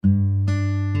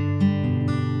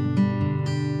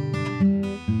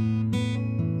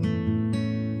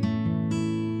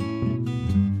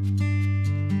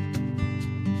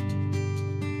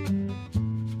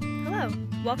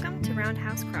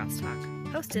Roundhouse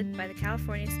Crosstalk, hosted by the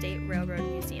California State Railroad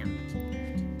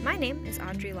Museum. My name is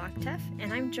Audrey Lockteff,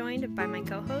 and I'm joined by my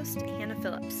co-host, Hannah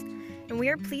Phillips, and we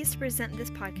are pleased to present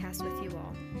this podcast with you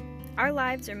all. Our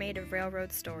lives are made of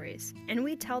railroad stories, and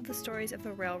we tell the stories of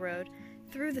the railroad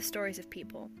through the stories of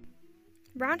people.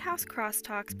 Roundhouse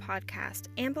Crosstalks podcast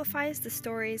amplifies the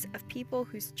stories of people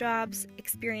whose jobs,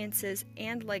 experiences,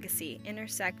 and legacy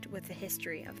intersect with the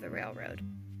history of the railroad.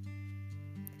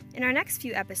 In our next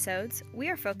few episodes, we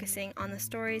are focusing on the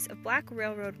stories of Black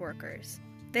railroad workers.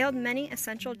 They held many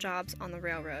essential jobs on the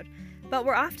railroad, but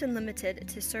were often limited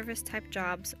to service-type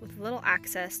jobs with little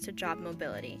access to job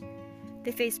mobility.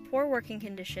 They faced poor working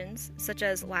conditions, such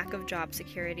as lack of job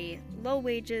security, low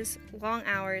wages, long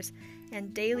hours,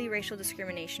 and daily racial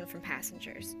discrimination from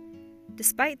passengers.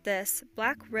 Despite this,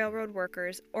 Black railroad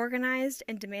workers organized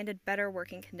and demanded better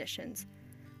working conditions,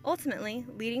 ultimately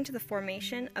leading to the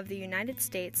formation of the United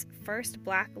States' first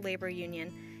Black labor union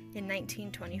in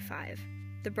 1925,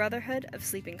 the Brotherhood of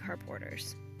Sleeping Car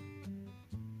Porters.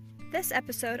 This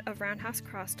episode of Roundhouse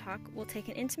Crosstalk will take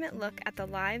an intimate look at the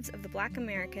lives of the Black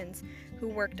Americans who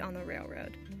worked on the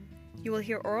railroad. You will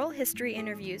hear oral history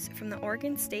interviews from the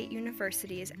Oregon State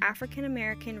University's African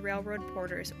American Railroad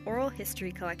Porters Oral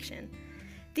History Collection.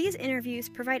 These interviews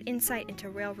provide insight into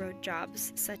railroad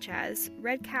jobs such as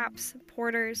redcaps,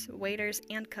 porters, waiters,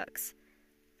 and cooks.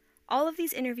 All of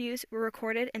these interviews were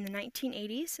recorded in the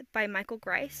 1980s by Michael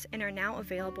Grice and are now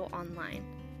available online.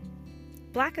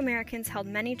 Black Americans held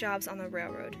many jobs on the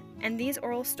railroad, and these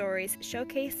oral stories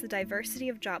showcase the diversity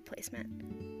of job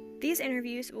placement. These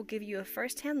interviews will give you a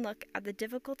first-hand look at the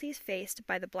difficulties faced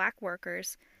by the Black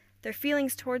workers, their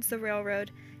feelings towards the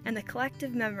railroad, and the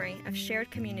collective memory of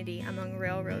shared community among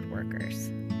railroad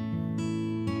workers.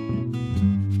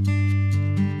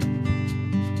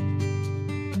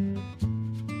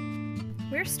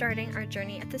 We're starting our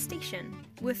journey at the station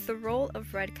with the role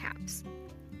of redcaps.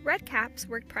 Redcaps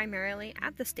worked primarily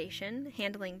at the station,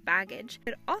 handling baggage,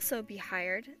 but could also be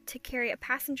hired to carry a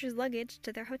passenger's luggage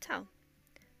to their hotel.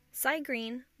 Cy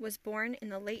Green was born in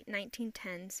the late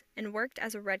 1910s and worked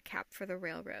as a redcap for the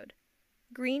railroad.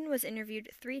 Green was interviewed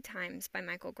 3 times by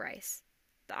Michael Grice.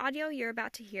 The audio you're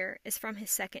about to hear is from his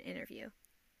second interview.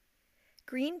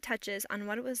 Green touches on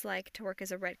what it was like to work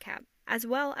as a redcap, as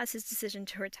well as his decision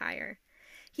to retire.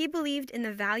 He believed in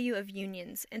the value of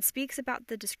unions and speaks about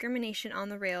the discrimination on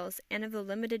the rails and of the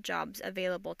limited jobs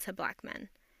available to Black men.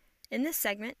 In this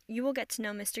segment, you will get to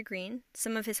know Mr. Green,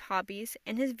 some of his hobbies,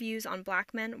 and his views on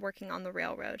Black men working on the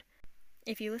railroad.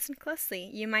 If you listen closely,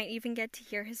 you might even get to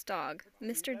hear his dog,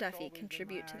 Mr. Duffy,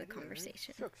 contribute to the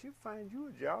conversation. Shucks, you find you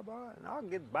a job, and I'll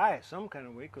get by some kind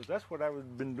of way, because that's what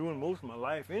I've been doing most of my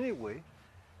life anyway,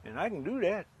 and I can do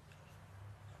that.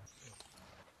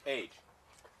 Age?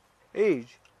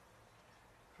 Age?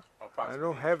 I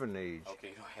don't have an age.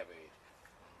 Okay, you don't have an age.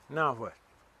 Now what?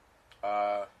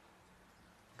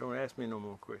 Don't ask me no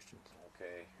more questions.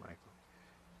 Okay. Michael.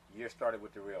 Year started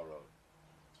with the railroad.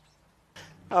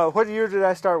 What year did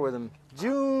I start with them?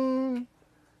 June?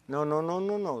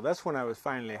 No. That's when I was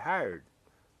finally hired.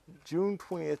 June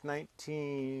 20th,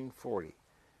 1940.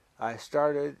 I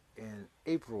started in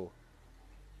April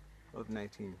of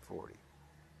 1940.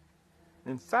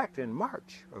 In fact, in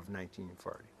March of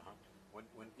 1940. When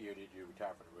year did you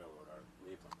retire from the railroad or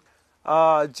leave them?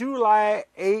 July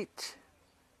 8,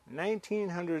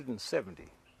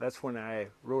 1970. That's when I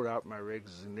wrote out my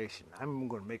resignation. I'm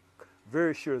going to make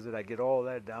very sure that I get all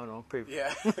that down on paper.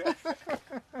 Yeah.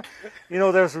 You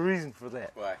know, there's a reason for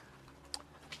that. Why?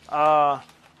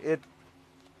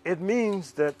 It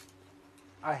means that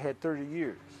I had 30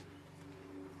 years.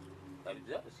 That it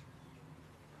does.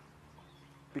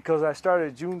 Because I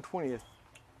started June 20th.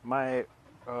 My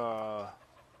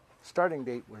starting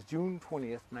date was June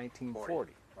 20th,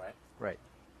 1940. Right. Right.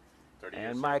 30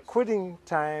 years. And my quitting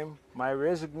time, my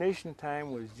resignation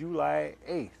time was July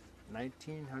 8th,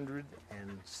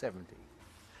 1970.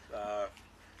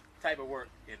 Type of work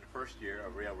in the first year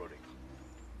of railroading.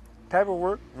 Type of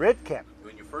work, redcap.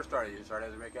 When you first started, you started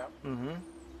as a redcap? Mm-hmm.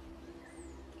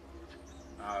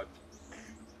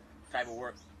 Type of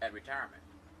work at retirement.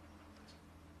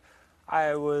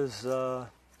 I was a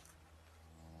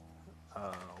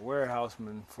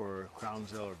warehouseman for Crown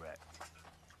Zellerback.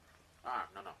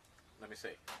 No. Let me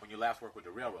see. When you last worked with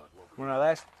the railroad. When I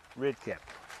last redcap,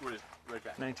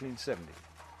 Redcap. 1970.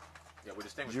 Yeah, we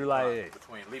distinguish July 8th.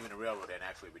 between leaving the railroad and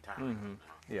actually retiring. Mm-hmm.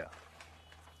 Yeah.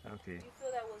 Okay. Do you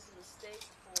feel that was a mistake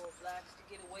for blacks to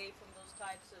get away from those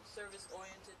types of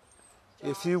service-oriented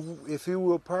jobs? If you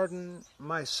will pardon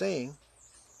my saying,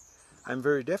 I'm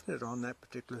very definite on that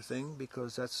particular thing,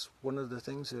 because that's one of the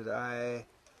things that I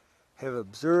have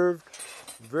observed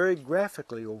very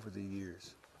graphically over the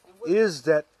years is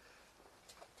that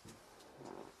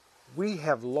we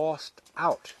have lost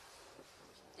out.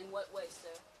 In what way,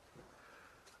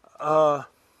 sir?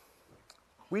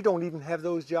 We don't even have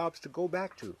those jobs to go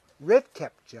back to. Red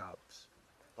cap jobs.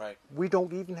 Right. We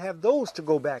don't even have those to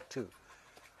go back to.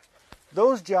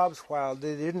 Those jobs, while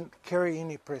they didn't carry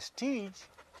any prestige,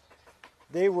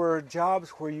 they were jobs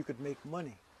where you could make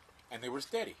money. And they were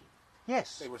steady.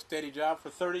 Yes. They were steady jobs for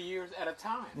 30 years at a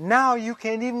time. Now you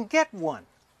can't even get one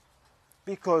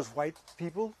because white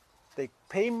people, they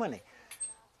pay money.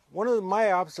 One of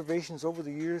my observations over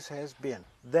the years has been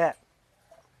that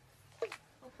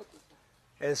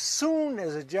as soon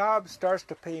as a job starts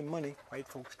to pay money, white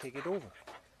folks take it over.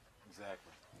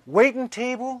 Exactly. Waiting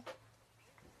table,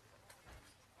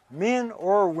 men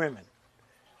or women,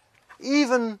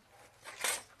 even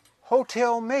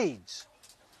hotel maids.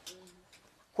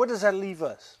 What does that leave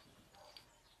us?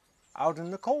 Out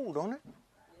in the cold, don't it?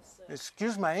 Yes, sir.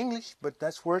 Excuse my English, but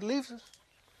that's where it leaves us.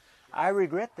 I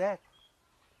regret that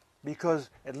because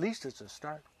at least it's a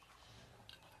start.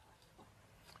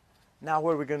 Now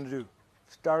what are we going to do?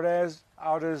 Start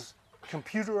out as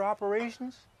computer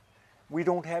operations? We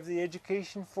don't have the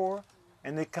education for,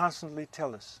 and they constantly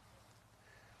tell us.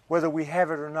 Whether we have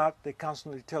it or not, they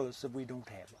constantly tell us that we don't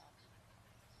have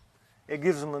it. It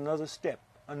gives them another step,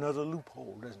 another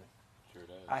loophole, doesn't it? Sure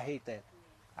does. I hate that.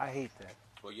 I hate that.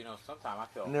 Well, you know, sometimes I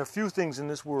feel... And there are few things in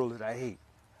this world that I hate.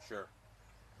 Sure.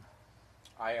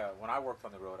 When I worked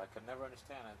on the road, I could never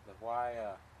understand that why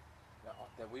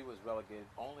that we was relegated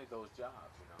only those jobs.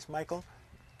 You know? Michael,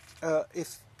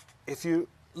 if you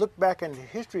look back into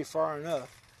history far enough,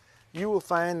 you will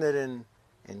find that in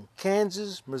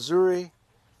Kansas, Missouri,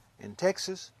 in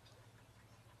Texas,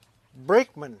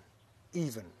 brakemen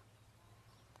even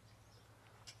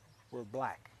were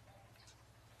black.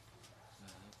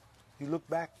 You look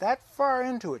back that far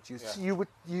into it, you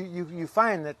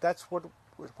find that that's what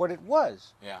it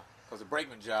was. Yeah, because the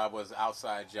brakeman job was an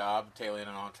outside job, tail in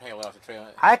and on, tail off the trail.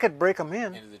 I could break them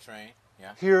in Into the train.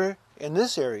 Yeah. here in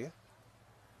this area,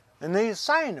 and they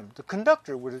assigned them. The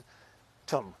conductor would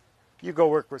tell them, "You go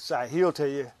work with Si. He'll tell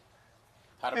you."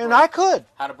 How to And brake. I could.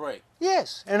 How to brake.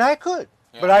 Yes, and I could,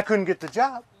 Yeah. but I couldn't get the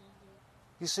job.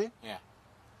 You see? Yeah.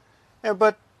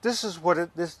 But this is what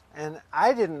and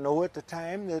I didn't know at the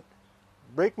time that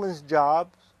brakemen's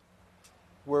jobs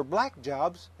were black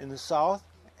jobs in the South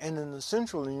and in the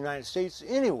Central United States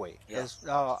anyway. Yeah. As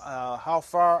how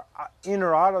far in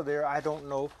or out of there, I don't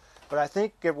know, but I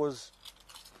think it was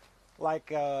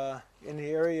like in the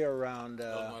area around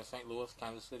Illinois, St. Louis,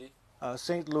 Kansas City.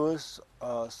 St. Louis,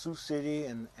 Sioux City,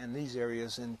 and these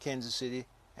areas in Kansas City,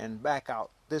 and back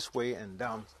out this way and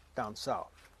down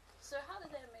south. Sir, how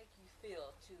did that make you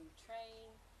feel to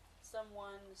train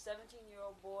someone, a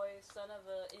 17-year-old boy, son of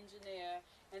an engineer,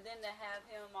 and then to have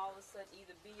him all of a sudden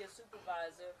either be a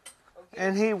supervisor or get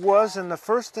And a he job? was, and the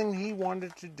first thing he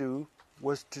wanted to do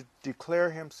was to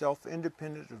declare himself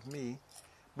independent of me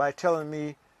by telling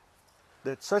me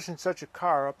that such and such a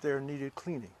car up there needed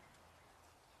cleaning.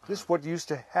 This is what used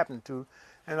to happen to,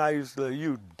 and I used to,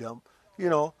 you dump. You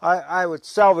know, I would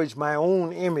salvage my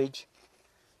own image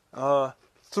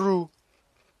through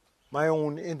my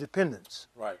own independence.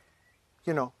 Right.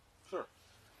 You know. Sure.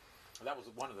 And that was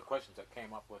one of the questions that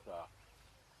came up with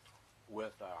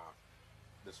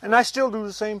this. And I still do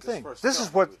the same thing. first This is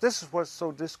film. what's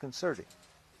so disconcerting.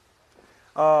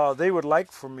 They would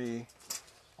like for me,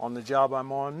 on the job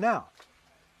I'm on now,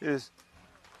 is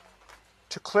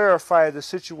to clarify the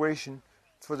situation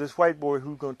for this white boy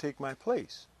who's going to take my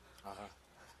place.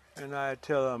 Uh-huh. And I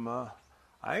tell them,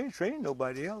 I ain't training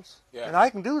nobody else, Yeah. and I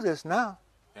can do this now.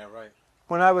 Yeah. Right.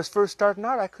 When I was first starting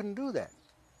out, I couldn't do that,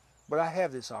 but I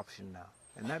have this option now,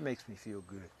 and that makes me feel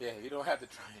good. Yeah. You don't have to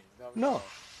train. No,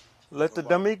 let the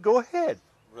dummy go ahead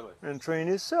Really. and train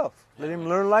himself. Let him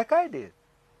learn like I did.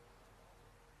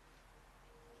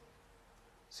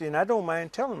 See, and I don't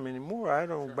mind telling him anymore. I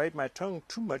don't bite my tongue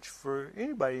too much for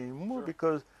anybody anymore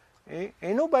because ain't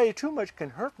nobody too much can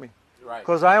hurt me. Right.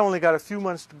 Because I only got a few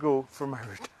months to go for my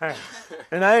retirement.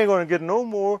 And I ain't going to get no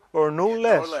more or no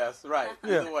less. No less. Right.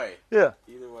 Yeah. Either way. Yeah.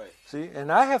 Either way. See, and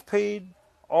I have paid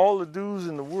all the dues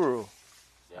in the world.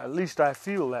 Yeah. At least I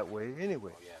feel that way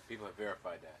anyway. Oh, yeah. People have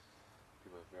verified that.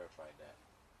 People have verified that.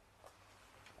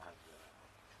 And,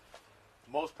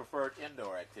 most preferred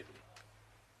indoor activity.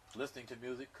 Listening to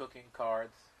music, cooking,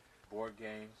 cards, board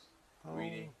games,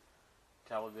 reading,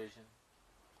 television.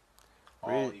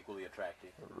 All equally attractive.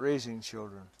 Raising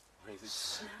children.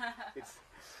 Raising- it's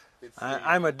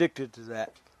I'm addicted to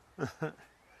that.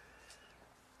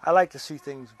 I like to see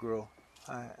things grow.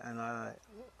 I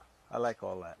I like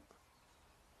all that.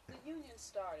 The union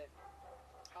started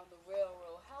on the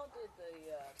railroad. How did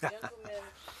the gentlemen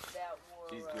that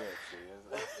were He's good, see,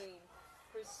 isn't it? working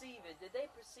perceive it? Did they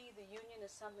perceive the union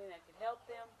as something that could help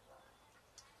them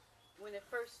when it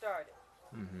first started?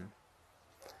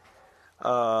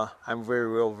 I'm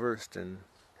very well versed in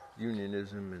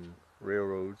unionism and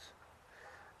railroads.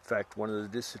 In fact, one of the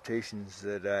dissertations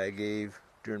that I gave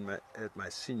during my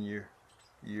senior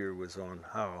year was on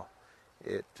how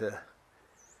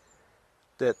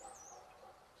that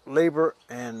labor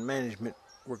and management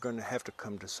were going to have to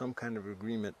come to some kind of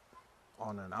agreement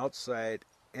on an outside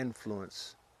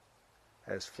influence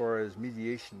as far as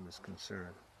mediation was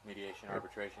concerned. Mediation,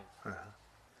 arbitration.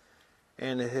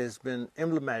 And it has been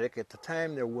emblematic. At the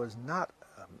time, there was not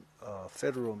a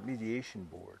federal mediation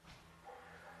board. Now,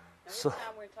 this So- time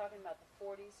we're talking about the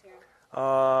 40s here.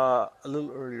 A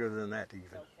little earlier than that,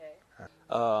 even.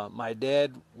 Okay. My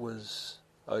dad was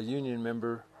a union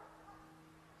member,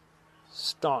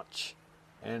 staunch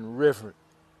and reverent,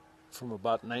 from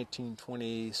about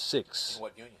 1926. In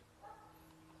what union?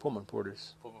 Pullman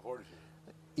Porters. Pullman Porters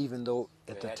Union. Even though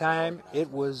They at the had to time organize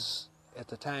it was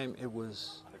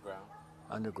Underground.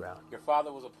 underground. Your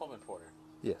father was a Pullman porter.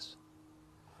 Yes.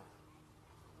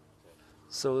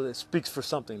 So it speaks for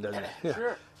something, doesn't it? Yeah.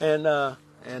 Sure.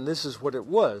 And this is what it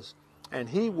was. And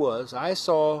I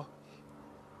saw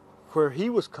where he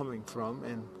was coming from,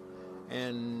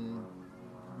 and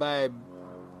by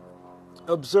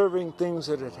observing things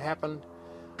that had happened,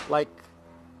 like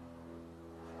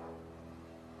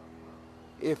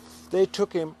if they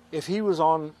took him, if he was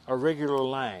on a regular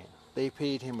line, they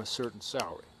paid him a certain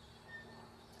salary.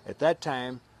 At that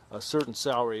time, a certain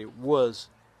salary was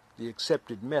the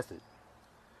accepted method.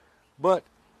 But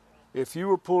if you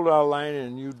were pulled out of line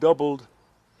and you doubled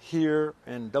here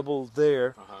and doubled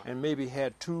there, and maybe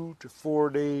had 2 to 4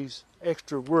 days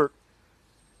extra work,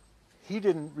 he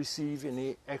didn't receive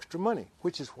any extra money,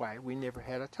 which is why we never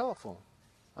had a telephone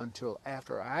until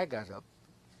after I got up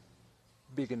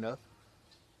big enough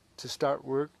to start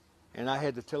work, and I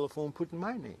had the telephone put in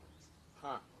my name.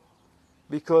 Huh.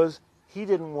 Because he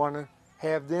didn't want to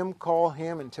have them call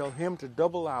him and tell him to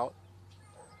double out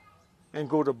and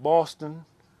go to Boston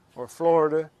or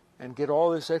Florida and get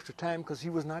all this extra time, because he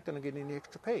was not going to get any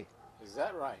extra pay. Is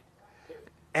that right?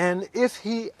 And if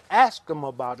he asked them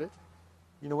about it,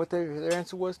 you know what their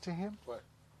answer was to him? What?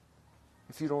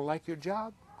 If you don't like your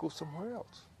job, go somewhere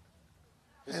else.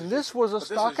 This And is this your- was a but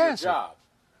stock this was your answer. job.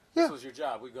 Yeah. This was your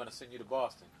job. We're going to send you to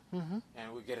Boston,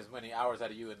 and we get as many hours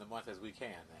out of you in the month as we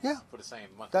can. Then, Yeah. For the same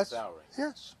monthly That's salary,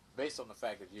 yes. based on the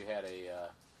fact that you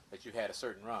had a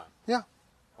certain run. Yeah.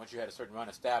 Once you had a certain run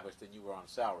established, then you were on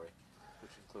salary,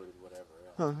 which included whatever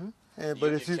else. And, The but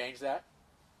union if you changed that,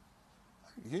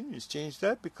 unions changed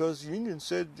that, because union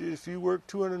said if you work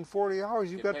 240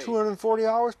 hours, you Get got paid. 240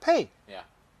 hours pay. yeah,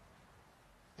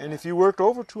 And if you worked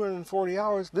over 240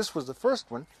 hours, this was the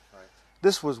first one. right.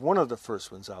 This was one of the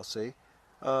first ones, I'll say.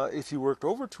 If you worked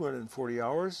over 240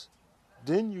 hours,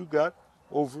 then you got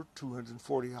over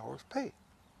 240 hours pay.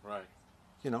 Right,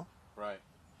 You know, right.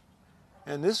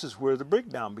 and this is where the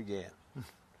breakdown began.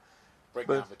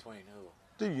 Breakdown between who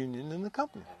The union and the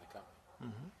company. and the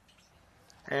company.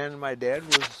 And my dad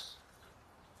was,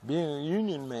 being a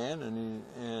union man,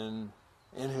 and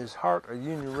in his heart a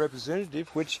union representative,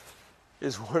 which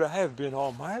is what I have been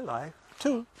all my life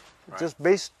too, Right. just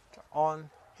based on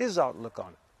his outlook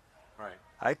on it. Right.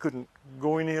 I couldn't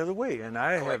go any other way, and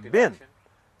I have Collective been. action.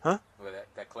 Huh? Well,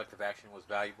 that collective action was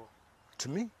valuable. To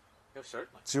me, Yeah,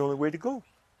 certainly. it's the only way to go.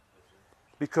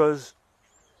 Because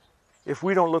if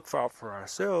we don't look out for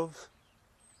ourselves,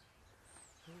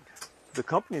 the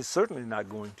company is certainly not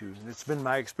going to. And it's been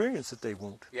my experience that they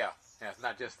won't. Yeah, it's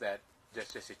not just that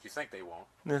that you think they won't.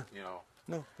 Yeah. You know,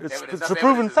 No, it's evidence- a enough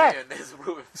proven evidence is there, fact. and It's a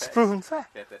proven It's a fact. proven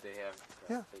fact. That they have.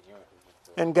 Yeah. They, you know,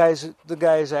 so- And the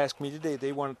guys asked me today,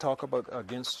 they want to talk about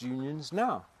against unions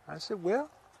now. I said, well,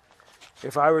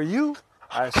 if I were you,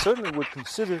 I certainly would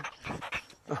consider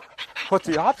what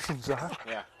the options are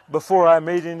Yeah. before I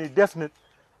made any definite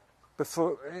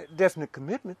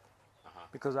commitment,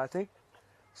 because I think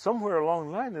somewhere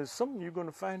along the line there's something you're going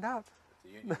to find out The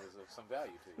union was of some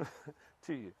value to you.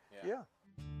 to you. Yeah.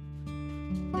 Yeah.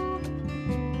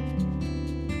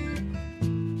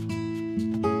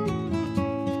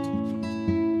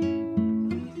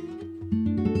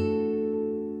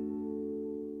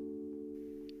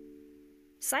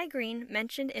 Cy Green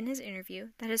mentioned in his interview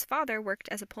that his father worked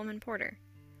as a Pullman porter.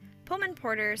 Pullman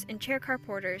porters and chair car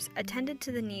porters attended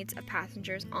to the needs of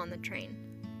passengers on the train.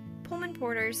 Pullman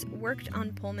porters worked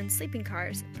on Pullman sleeping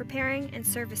cars, preparing and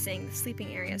servicing the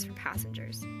sleeping areas for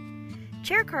passengers.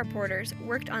 Chair car porters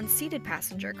worked on seated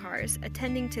passenger cars,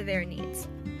 attending to their needs.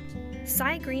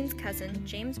 Cy Green's cousin,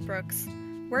 James Brooks,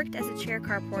 worked as a chair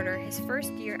car porter his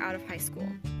first year out of high school.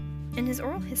 In his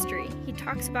oral history, he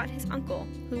talks about his uncle,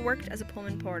 who worked as a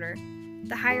Pullman porter,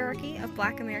 the hierarchy of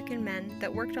Black American men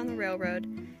that worked on the railroad,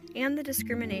 and the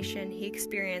discrimination he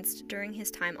experienced during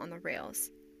his time on the rails.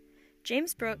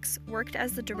 James Brooks worked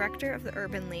as the director of the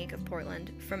Urban League of Portland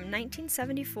from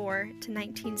 1974 to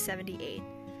 1978.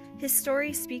 His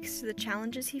story speaks to the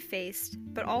challenges he faced,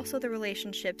 but also the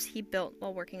relationships he built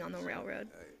while working on the railroad.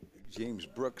 James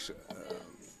Brooks,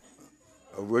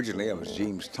 originally I was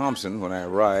James Thompson when I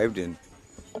arrived in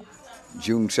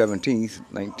June 17th,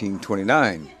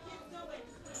 1929,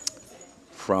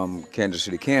 from Kansas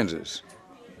City, Kansas,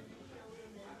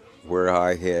 where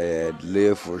I had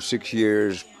lived for 6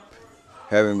 years,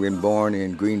 having been born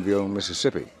in Greenville,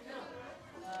 Mississippi.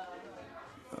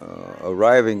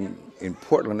 Arriving in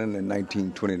Portland in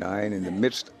 1929 in the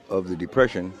midst of the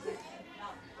Depression,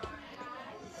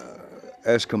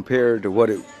 as compared to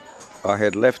what I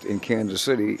had left in Kansas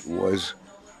City, was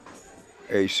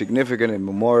a significant and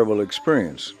memorable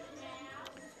experience.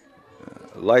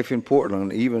 Life in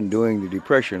Portland, even during the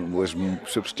Depression, was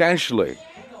substantially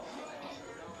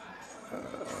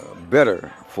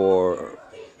better for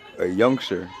a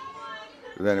youngster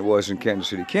than it was in Kansas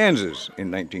City, Kansas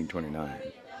in 1929.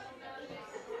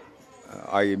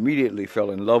 I immediately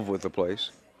fell in love with the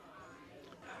place.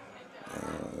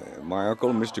 My uncle,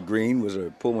 Mr. Green, was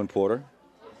a Pullman porter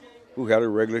who had a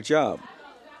regular job.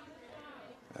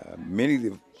 Many of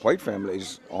the white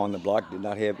families on the block did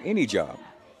not have any job.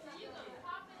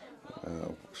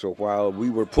 So while we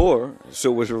were poor,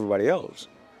 so was everybody else.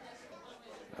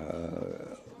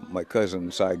 My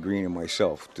cousin, Cy Green, and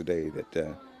myself today,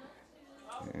 that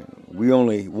we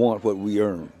only want what we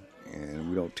earn. And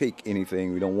we don't take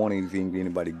anything, we don't want anything,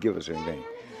 anybody to give us anything.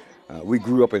 We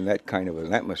grew up in that kind of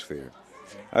an atmosphere.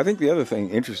 I think the other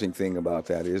interesting thing about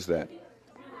that is that,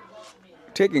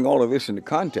 taking all of this into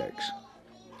context,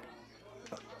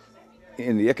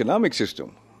 in the economic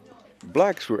system,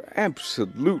 blacks were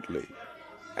absolutely,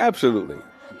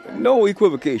 no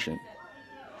equivocation,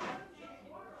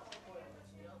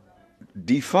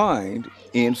 defined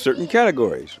in certain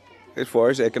categories as far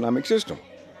as the economic system.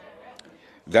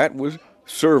 That was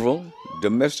servile,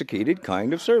 domesticated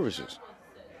kind of services.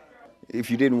 If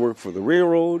you didn't work for the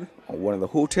railroad, or one of the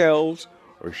hotels,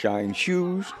 or shine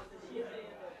shoes,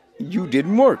 you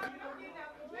didn't work.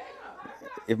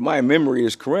 If my memory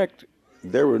is correct,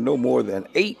 there were no more than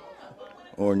 8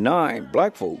 or 9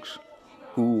 black folks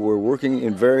who were working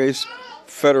in various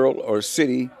federal or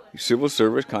city civil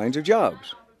service kinds of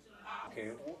jobs. Okay,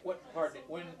 at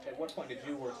what point did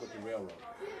you work with the railroad?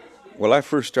 Well, I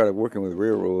first started working with the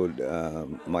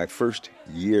railroad my first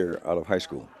year out of high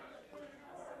school.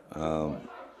 I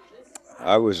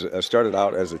started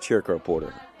out as a chair car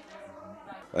porter.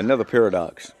 Another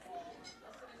paradox.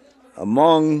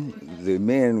 Among the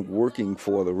men working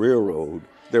for the railroad,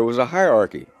 there was a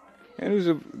hierarchy,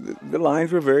 and the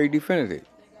lines were very definitive.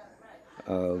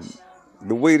 The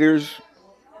waiters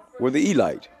were the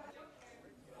elite.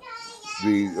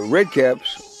 The red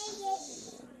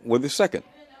caps were the second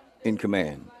in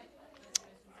command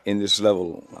in this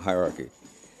level hierarchy.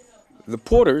 The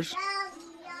porters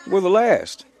were the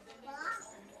last.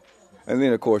 And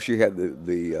then, of course, you had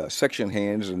the section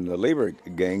hands and the labor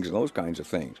gangs and those kinds of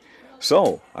things.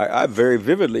 So I very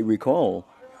vividly recall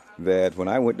that when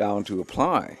I went down to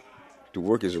apply to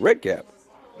work as a red cap,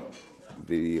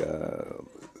 the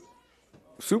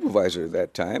supervisor at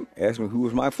that time asked me who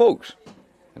was my folks.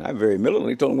 And I very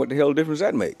militantly told him what the hell difference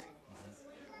that make.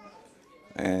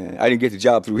 And I didn't get the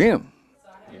job through him.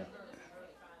 Yeah.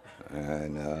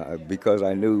 And because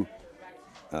I knew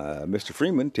Mr.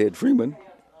 Freeman, Ted Freeman,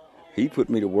 he put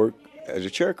me to work as a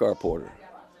chair car porter.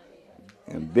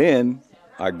 And then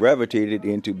I gravitated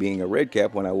into being a red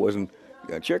cap when I wasn't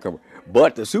a chair car porter.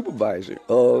 But the supervisor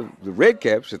of the red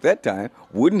caps at that time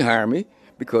wouldn't hire me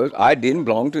because I didn't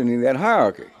belong to any of that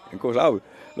hierarchy. And of course,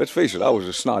 let's face it, I was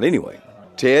a snot anyway.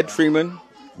 Ted Freeman,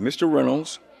 Mr.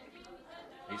 Reynolds.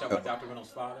 Are you talking about Dr. Reynolds'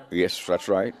 father? Yes, that's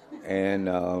right.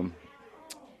 And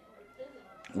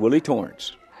Willie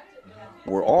Torrance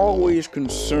were always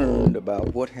concerned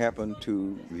about what happened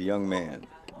to the young man,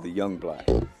 the young black.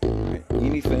 And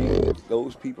anything that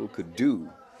those people could do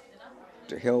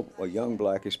to help a young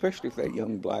black, especially if that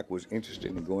young black was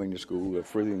interested in going to school or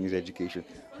furthering his education,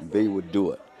 they would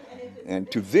do it.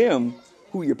 And to them,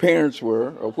 who your parents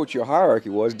were or what your hierarchy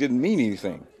was didn't mean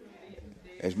anything,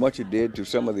 as much as it did to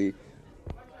some of the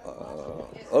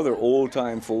other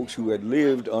old-time folks who had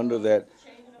lived under that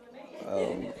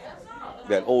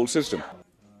old system.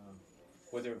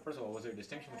 First of all, was there a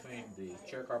distinction between the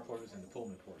chair car porters and the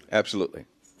Pullman porters? Absolutely.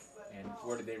 And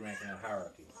where did they rank in that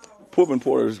hierarchy? Pullman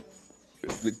porters,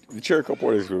 the chair car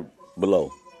porters were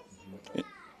below.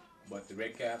 But the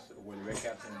red caps, were the red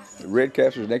caps in? The red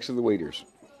caps was next to the waiters.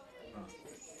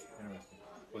 Interesting.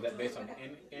 Was that based on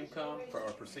income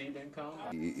or perceived income?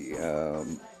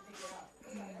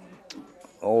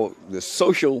 The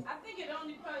social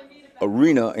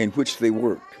arena in which they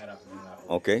worked.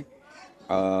 Okay.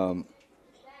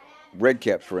 Red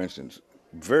caps, for instance,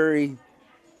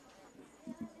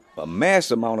 a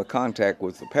mass amount of contact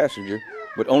with the passenger,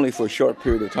 but only for a short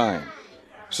period of time.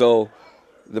 So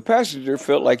the passenger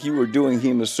felt like you were doing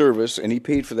him a service, and he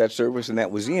paid for that service, and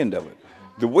that was the end of it.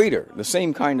 The waiter, the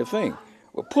same kind of thing.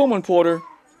 Well, Pullman porter,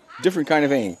 different kind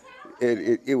of thing.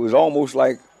 It was almost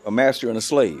like a master and a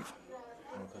slave.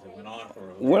 Because it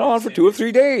went on for 2 or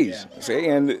 3 days. Yeah. See,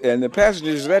 and the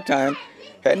passengers at that time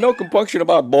had no compunction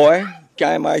about, boy,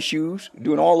 tying my shoes,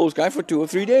 doing all those guys for 2 or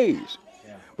 3 days.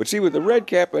 Yeah. But see, with the red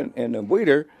cap and the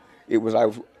waiter, it was,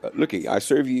 looky, I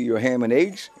serve you your ham and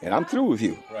eggs, and I'm through with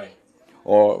you. Right.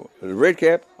 Or the red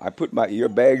cap, I put your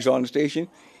bags on the station,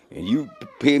 and you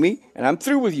pay me, and I'm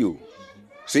through with you.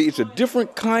 See, it's a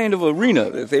different kind of arena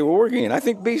that they were working in. I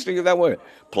think basically that way.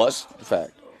 Plus the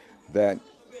fact that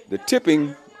the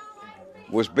tipping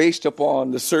was based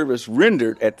upon the service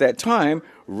rendered at that time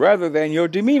rather than your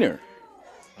demeanor.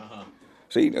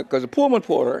 See, because the Pullman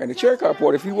porter and the chair car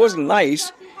porter, if he wasn't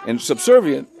nice and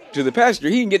subservient to the passenger,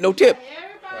 he didn't get no tip.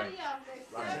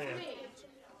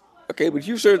 Okay, but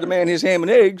you serve the man his ham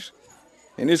and eggs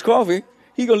and his coffee,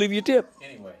 he gonna leave you a tip.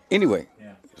 Anyway.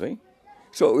 Yeah. See?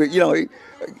 So,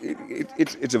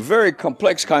 it's a very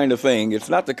complex kind of thing. It's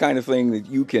not the kind of thing that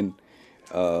you can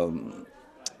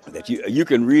you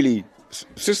can really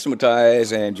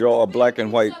systematize and draw black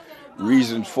and white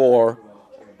reasons for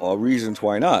or reasons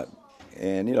why not.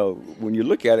 And, when you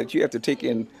look at it, you have to take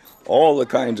in all the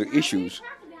kinds of issues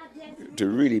to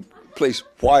really place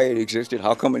why it existed,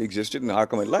 how come it existed, and how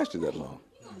come it lasted that long.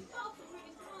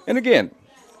 And again,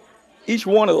 each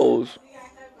one of those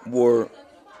were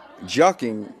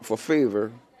jockeying for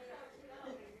favor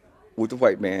with the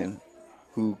white man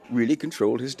who really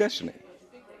controlled his destiny.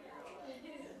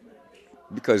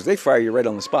 Because they fire you right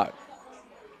on the spot.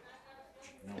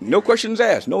 No questions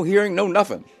asked, no hearing, no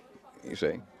nothing. You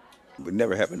see? It would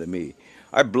never happen to me.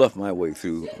 I bluffed my way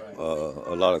through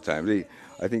a lot of times.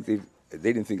 I think they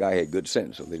didn't think I had good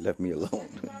sense, so they left me alone.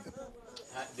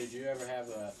 Did you ever have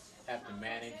to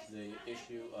manage the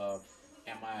issue of,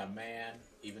 am I a man,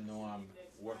 even though I'm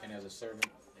working as a servant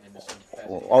in the same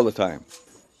capacity? All the time.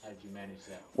 How did you manage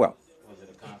that? Well, was it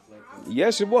a conflict?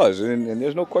 Yes, it was, and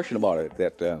there's no question about it,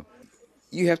 that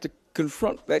you have to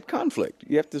confront that conflict.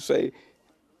 You have to say,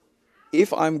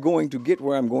 if I'm going to get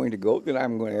where I'm going to go, then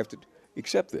I'm going to have to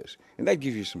accept this. And that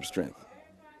gives you some strength.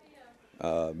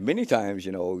 Many times,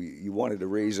 you wanted to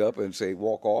raise up and say,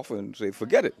 walk off and say,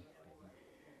 forget it.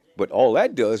 But all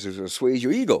that does is assuage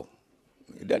your ego.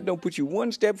 That don't put you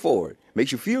one step forward.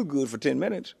 Makes you feel good for 10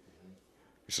 minutes.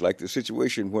 It's like the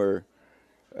situation where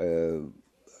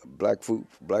black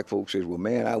folks says, well,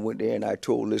 man, I went there and I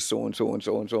told this so-and-so and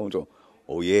so-and-so and so.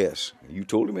 Oh, yes. You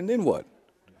told him, and then what?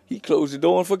 He closed the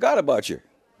door and forgot about you.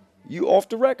 You off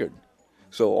the record.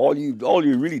 So all you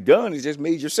really done is just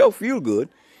made yourself feel good,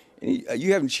 and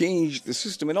you haven't changed the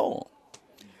system at all.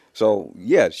 So,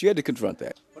 yes, you had to confront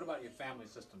that. What about your family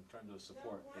system in terms of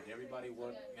support? Did everybody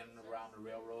work in and around the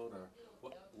railroad, or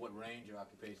what range of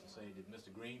occupation, say, did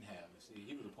Mr. Green have? See,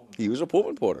 he was a Pullman porter. He was a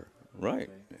Pullman porter, right?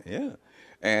 Okay. Yeah.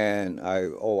 And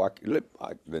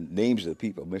the names of the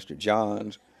people: Mr.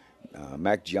 Johns,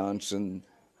 Mac Johnson,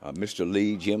 Mr.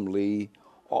 Lee, Jim Lee,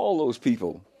 all those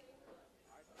people.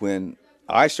 When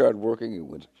I started working,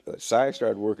 when Cy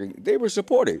started working, they were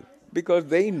supportive because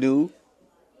they knew.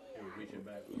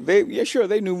 They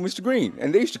knew Mr. Green,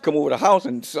 and they used to come over to the house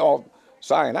and saw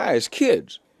Cy and I as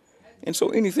kids, and so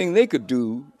anything they could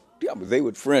do, they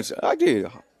would. For instance, I did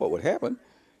what would happen,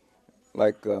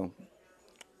 like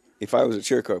if I was a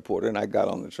chair car porter and I got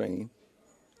on the train,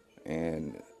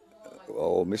 and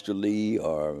Mr. Lee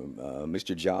or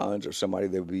Mr. Johns or somebody,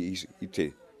 that would be he'd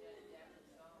say,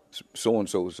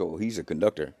 so he's a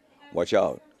conductor, watch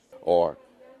out, or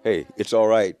hey, it's all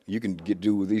right, you can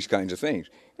do with these kinds of things.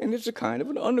 And it's a kind of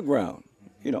an underground,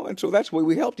 and so that's where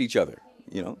we helped each other,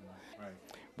 Right.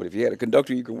 But if you had a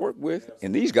conductor you can work with,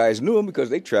 and these guys knew him because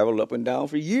they traveled up and down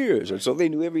for years, and so they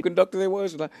knew every conductor there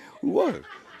was who was.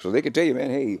 So they could tell you,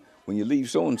 man, hey, when you leave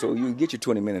so-and-so, you get your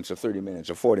 20 minutes or 30 minutes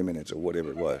or 40 minutes or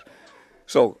whatever it was.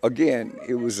 So, again,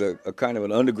 it was a kind of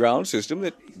an underground system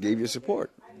that gave you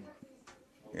support.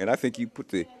 And I think you put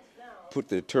the put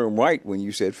the term right when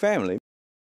you said family.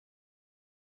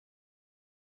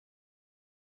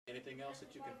 Anything else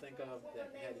that you can think of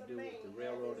that had to do with the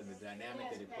railroad and the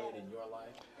dynamic that it played in your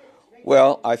life?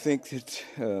 Well, I think that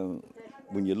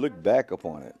when you look back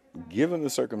upon it, given the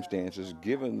circumstances,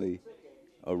 given the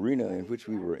arena in which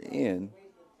we were in,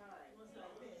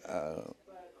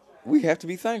 we have to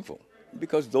be thankful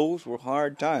because those were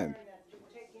hard times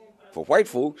for white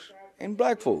folks and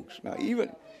black folks. Now,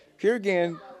 even here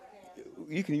again,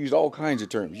 you can use all kinds of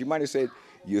terms. You might have said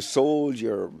you sold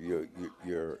your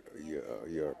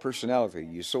personality,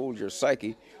 you sold your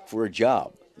psyche for a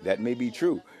job. That may be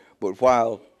true, but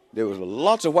while there was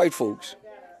lots of white folks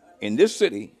in this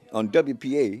city on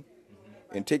WPA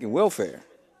and taking welfare,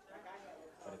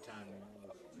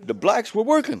 the blacks were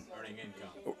working,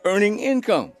 earning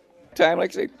income. Time,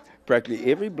 like I say, practically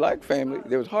every black family,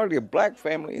 there was hardly a black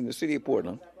family in the city of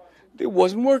Portland that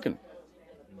wasn't working.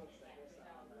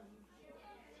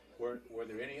 Were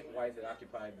there any whites that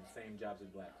occupied the same jobs as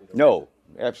blacks? No,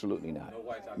 absolutely not. No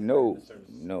whites occupied No, the service.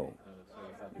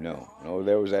 no.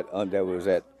 There was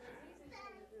that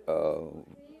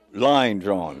line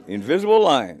drawn, invisible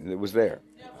line that was there.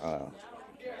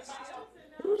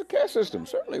 It was a caste system,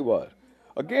 certainly was.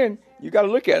 Again, you got to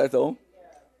look at it though.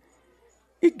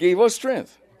 It gave us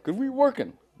strength because we were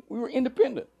working. We were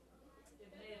independent.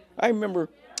 I remember,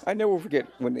 I never forget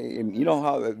when you know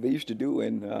how they used to do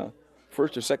in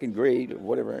first or second grade or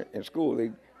whatever in school.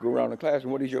 They go around the class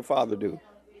and what does your father do?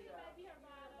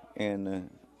 And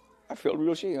I felt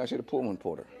real shame. I said a Pullman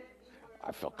porter.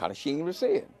 I felt kind of ashamed to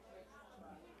say it.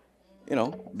 You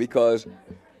know, because,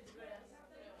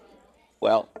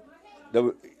 well,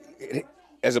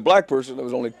 as a black person, there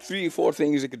was only 3 or 4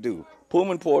 things it could do.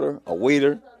 Pullman porter, a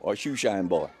waiter, or a shoe shine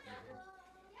boy.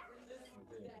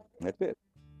 That's it.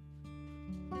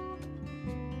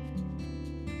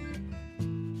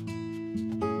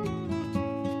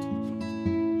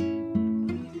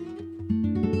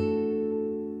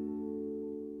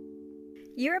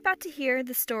 You're about to hear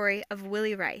the story of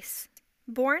Willie Rice.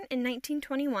 Born in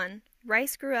 1921,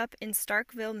 Rice grew up in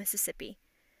Starkville, Mississippi.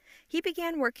 He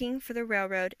began working for the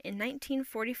railroad in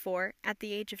 1944 at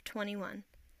the age of 21.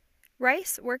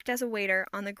 Rice worked as a waiter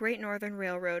on the Great Northern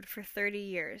Railroad for 30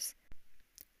 years.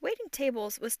 Waiting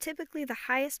tables was typically the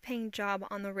highest-paying job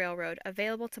on the railroad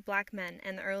available to black men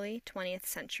in the early 20th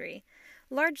century,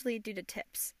 largely due to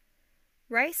tips.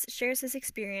 Rice shares his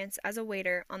experience as a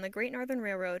waiter on the Great Northern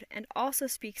Railroad and also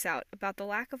speaks out about the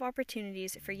lack of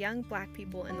opportunities for young black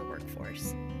people in the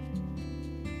workforce.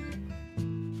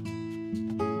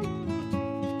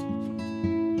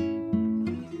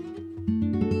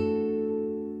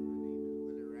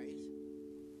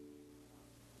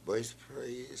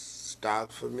 Birthplace,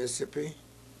 Starkville, Mississippi,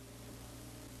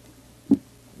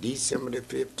 December the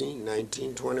 15th,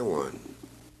 1921. And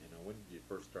when did you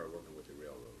first start working with the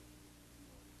railroad?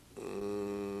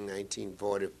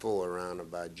 1944, around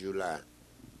about July,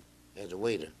 as a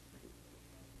waiter.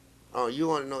 Oh, you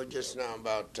want to know just now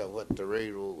about what the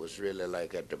railroad was really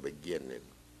like at the beginning,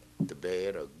 the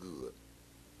bad or good?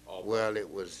 Well, it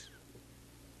was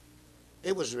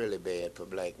really bad for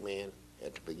black men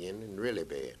at the beginning, really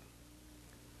bad.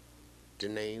 The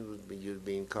name you was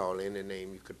being called any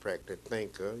name you could practically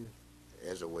think of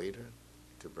as a waiter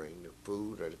to bring the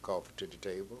food or the coffee to the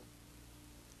table.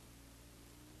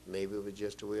 Maybe it was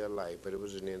just a way of life, but it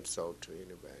was an insult to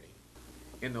anybody.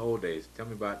 In the old days, tell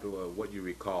me about what you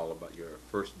recall about your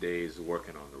first days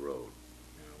working on the road.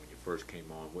 When you first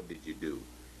came on, what did you do?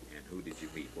 And who did you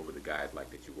meet? What were the guys like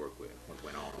that you worked with? What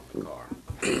went on the car?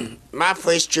 My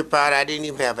first trip out, I didn't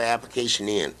even have an application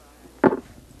in.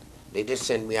 They just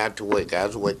sent me out to work. I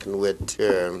was working with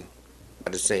the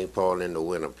St. Paul and the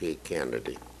Winnipeg,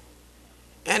 Canada.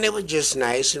 And it was just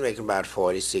nice, making about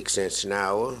 46 cents an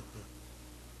hour.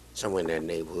 Somewhere in that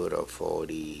neighborhood of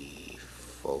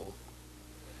 44.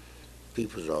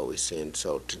 People's always saying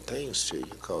insulting things to you.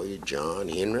 Call you John,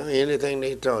 Henry, anything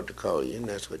they thought to call you, and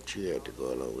that's what you had to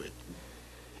go along with.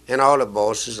 And all the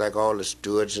bosses, like all the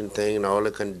stewards and things, and all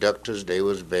the conductors, they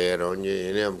was bad on you.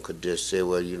 Any of them could just say,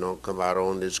 well, you don't come out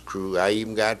on this crew. I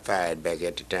even got fired back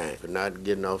at the time for not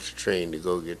getting off the train to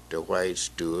go get the white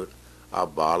steward or a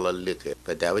bottle of liquor.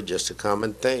 But that was just a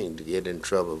common thing, to get in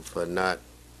trouble for not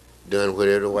doing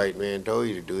whatever the white man told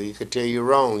you to do. He could tell you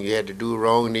wrong. You had to do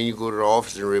wrong, and then you go to the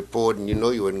office and report, and you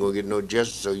know you wasn't going to get no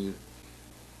justice, so you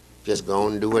just go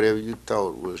on and do whatever you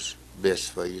thought was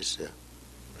best for yourself.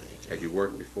 Had you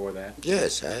worked before that?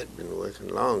 Yes, I had been working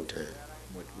a long time.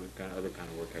 What other kind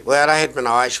of work had you? Well, I had been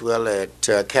Archwell at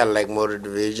Cadillac Motor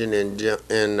Division in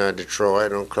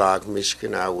Detroit on Clark,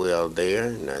 Michigan. I welded there,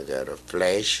 and I got a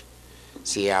flash.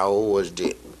 CIO was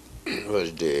the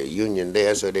was the union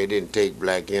there, so they didn't take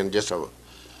black in, just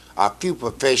a few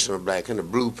professional black in the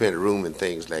blueprint room and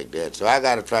things like that. So I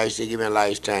got a price. They give me a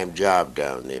lifetime job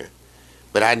down there.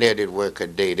 But I never did work a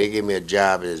day. They gave me a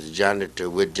job as a janitor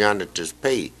with janitor's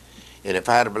pay. And if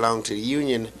I had belonged to the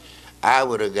union, I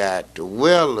would have got the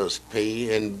welder's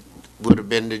pay and would have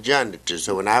been the janitor.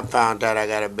 So when I found out I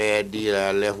got a bad deal,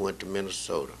 I left and went to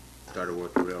Minnesota. Started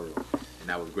working railroad. And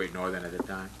that was Great Northern at the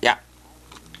time? Yeah.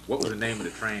 What was the name of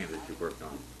the train that you worked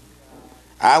on?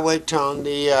 I worked on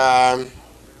the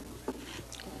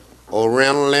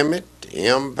Oriental Limit, the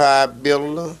Empire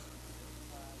Builder.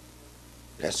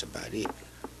 That's about it.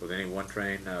 Was any one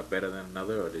train better than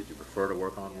another, or did you prefer to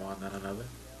work on one than another?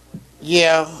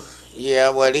 Yeah,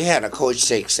 well, they had a coach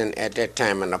section at that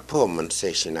time and a Pullman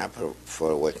section. I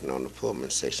prefer working on the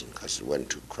Pullman section because it wasn't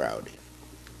too crowded.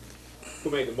 Who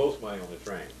made the most money on the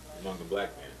train among the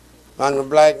black men? Among the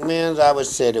black men, I would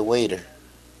say the waiter.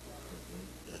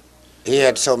 He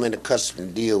had so many customers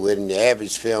to deal with, and the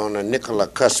average fare on a nickel a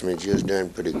customer was doing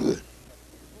pretty good.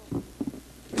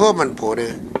 Pullman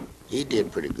porter, he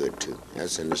did pretty good too.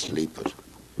 That's in the sleepers.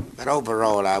 But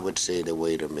overall, I would say the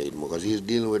waiter made more because he was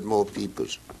dealing with more people.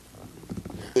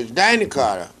 The dining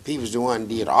car, people's the one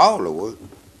did all the work.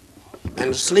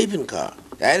 And the sleeping car,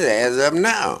 that is as of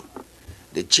now.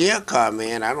 The chair car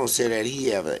man, I don't say that he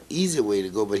have an easy way to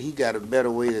go, but he got a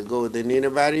better way to go than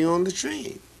anybody on the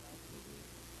train.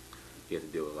 You have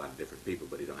to deal with a lot of different people,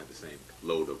 but you don't have the same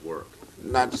load of work.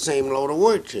 Not the same load of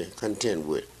work to contend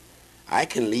with. I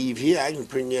can leave here, I can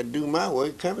pretty near do my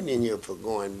work coming in here for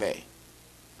going back.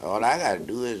 All I got to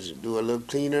do is do a little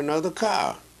cleaning of the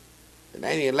car. And I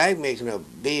ain't like making up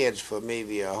beds for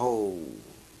maybe a whole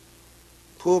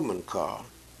Pullman car.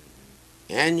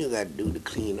 And you got to do the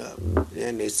cleanup.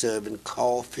 Then they serving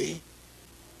coffee,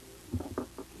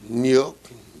 milk,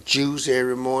 juice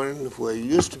every morning. Where it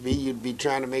used to be, you'd be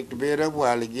trying to make the bed up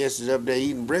while the guest is up there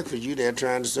eating breakfast. You there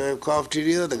trying to serve coffee to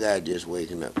the other guy just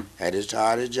waking up. Had his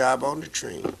hardest job on the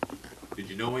train. Did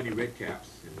you know any red caps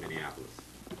in Minneapolis?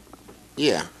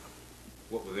 Yeah.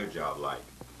 What was their job like?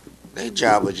 Their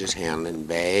job was just handling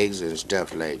bags and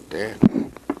stuff like that.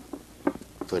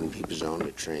 Putting people on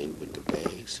the train with the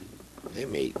bags. They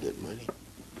made good money.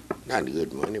 Not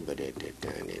good money, but at that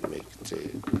time they'd make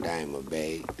a dime a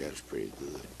bag. That was pretty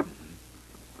good.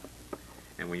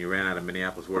 And when you ran out of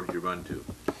Minneapolis, where did you run to?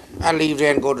 I leave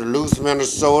there and go to Luce,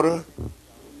 Minnesota.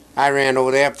 I ran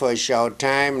over there for a short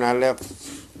time, and I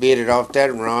left, beat it off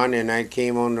that run, and I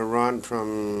came on the run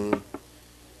from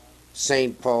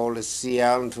St. Paul to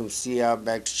Seattle, and from Seattle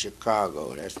back to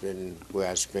Chicago. That's been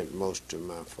where I spent most of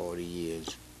my 40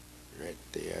 years, right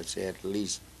there. I'd say at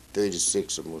least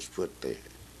 36 of them was put there.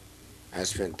 I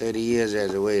spent 30 years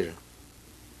as a waiter.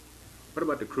 What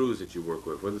about the crews that you work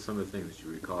with? What are some of the things that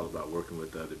you recall about working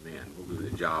with other men? What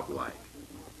was the job like?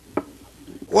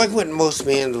 Working with most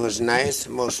men was nice.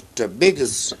 The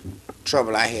biggest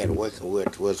trouble I had working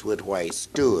with was with white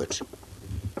stewards.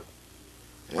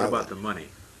 What about the money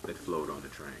that flowed on the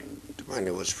train? The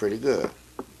money was pretty good.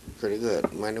 Pretty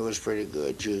good. Money was pretty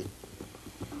good.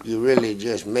 You really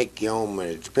just make your own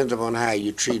money. It depends upon how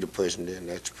you treat a person, then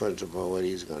that depends upon what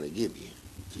he's going to give you.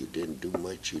 If you didn't do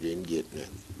much, you didn't get nothing.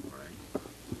 Right.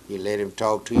 You let him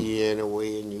talk to you in a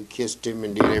way, and you kissed him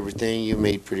and did everything, you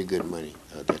made pretty good money.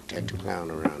 That had to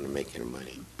clown around to make any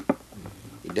money.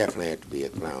 You definitely had to be a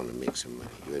clown to make some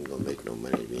money. You ain't going to make no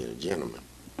money being a gentleman.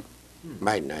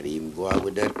 Might not even go out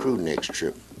with that crew next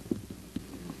trip.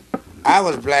 I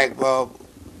was blackballed.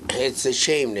 It's a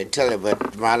shame to tell it,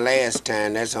 but my last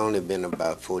time, that's only been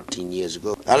about 14 years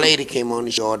ago. A lady came on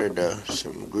and she ordered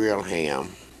some grilled ham.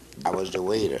 I was the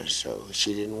waiter, so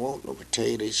she didn't want no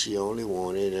potatoes. She only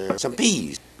wanted some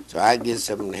peas. So I get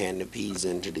something to hand the peas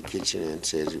into the kitchen and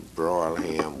says broiled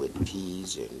ham with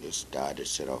peas, and just started to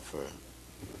set off her.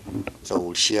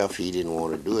 So chef, he didn't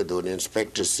want to do it, though the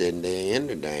inspector sitting there in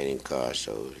the dining car,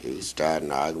 so he started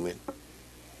an argument.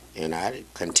 And I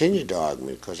continued the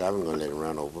argument because I wasn't going to let him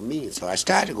run over me. So I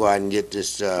started to go out and get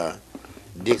this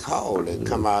Dick Hall to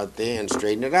come out there and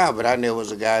straighten it out, but I never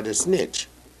was a guy to snitch.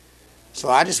 So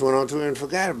I just went on through and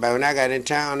forgot about it. When I got in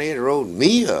town, they rode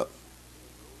me up.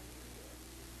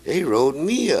 They rode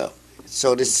me up.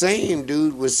 So the same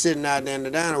dude was sitting out there in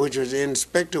the diner, which was the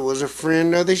inspector, was a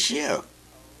friend of the chef.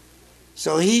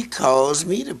 So he calls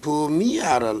me to pull me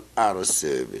out of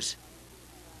service.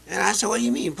 And I said, what do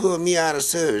you mean pull me out of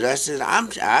service? I said,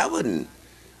 I wasn't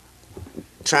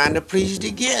trying to please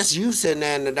the guests. You sitting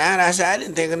there in the diner. I said, I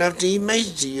didn't think enough to even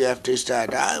mention to you after you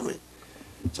started the argument.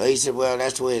 So he said, well,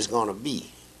 that's the way it's going to be.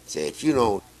 He said, if you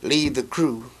don't leave the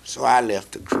crew, so I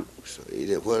left the crew. So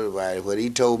what he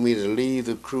told me to leave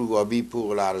the crew or be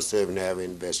pulled out of service and have an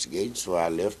investigation, so I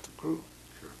left the crew.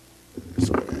 That's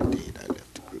what I did. I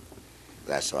left the crew.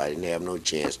 That's why I didn't have no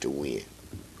chance to win.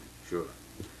 Sure.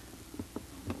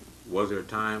 Was there a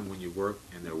time when you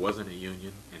worked and there wasn't a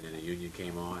union, and then a union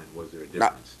came on, and was there a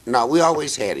difference? No, we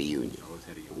always had a union. You always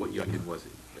had a union. What union was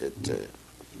it?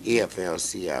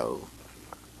 EFL-CIO.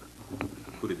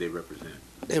 Who did they represent?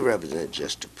 They represent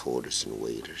just the porters and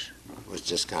waiters. It was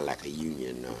just kind of like a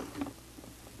union,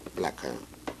 like a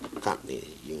company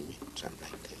union, something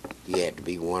like that. You had to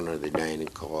be one of the dining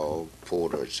car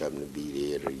porter or something to be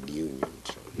there at the union.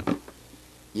 So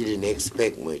you didn't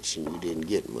expect much and you didn't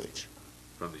get much.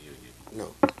 From the union?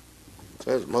 No.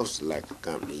 So it was mostly like a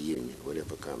company union,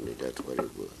 whatever company, that's what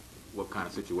it was. What kind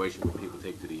of situation would people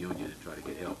take to the union and try to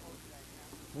get help?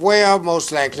 Well,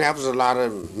 most likely there was a lot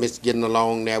of getting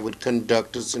along there with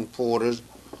conductors and porters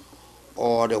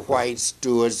or the white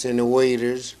stewards and the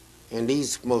waiters. And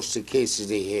these, most of the cases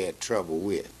they had trouble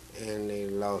with. And they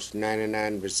lost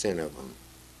 99% of them.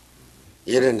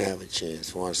 You didn't have a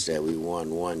chance. Once that we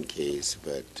won one case,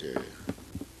 but It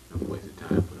was a waste of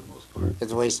time for the most part.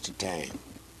 it's a waste of time.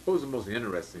 What was the most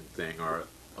interesting thing, or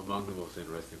among the most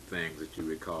interesting things that you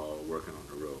recall working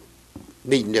on the road?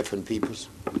 Meeting different people,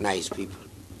 nice people,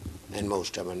 and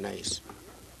most of them are nice.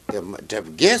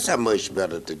 The guests are much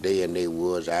better today than they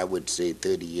was, I would say,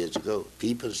 30 years ago.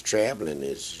 People's traveling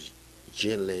is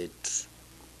generally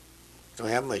don't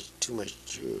have too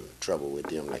much trouble with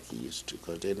them like he used to,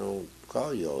 because they don't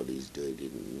call you all these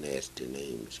dirty, nasty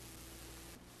names.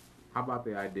 How about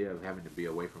the idea of having to be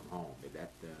away from home? Did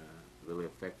that really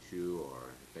affect you or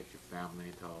affect your family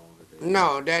at all?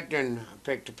 No, that didn't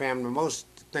affect the family. Most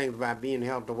things about being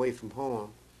held away from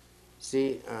home,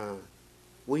 see,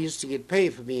 we used to get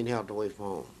paid for being held away from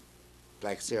home.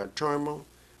 Like, say, a terminal.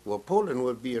 Well, Poland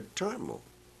would be a terminal.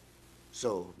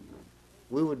 So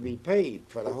we would be paid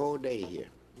for the whole day here.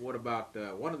 What about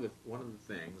one of the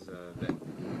things that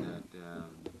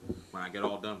when I get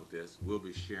all done with this, we'll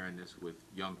be sharing this with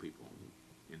young people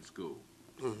in school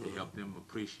to help them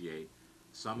appreciate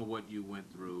some of what you went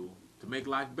through to make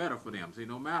life better for them. See,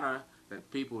 no matter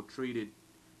that people treated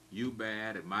you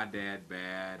bad and my dad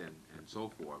bad and so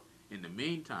forth, in the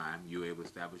meantime, you were able to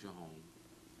establish a home,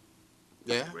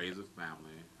 raise a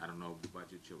family. I don't know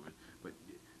about your children, but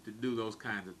to do those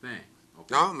kinds of things.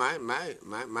 Okay. No,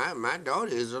 my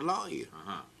daughter is a lawyer.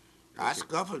 Uh-huh. I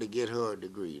scuffled to get her a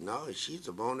degree. No, she's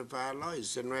a bona fide lawyer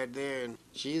sitting right there, and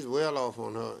she's well off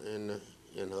on her in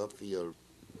her field.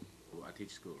 Well, I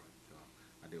teach school, right? So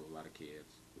I deal with a lot of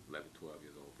kids, 11, 12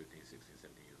 years old, 15, 16,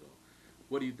 17 years old.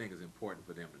 What do you think is important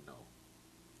for them to know?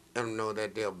 Let them know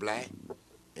that they're black,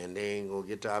 and they ain't gonna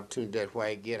get the opportunity that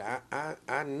white get.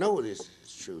 I know this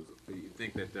is true. So you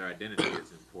think that their identity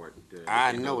is important?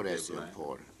 I know that's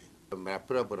important. But I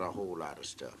put up with a whole lot of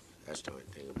stuff. That's the only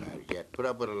thing about it. You have to put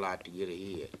up with a lot to get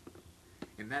ahead.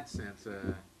 In that sense,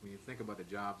 when you think about the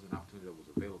jobs and opportunity that was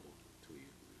available to you,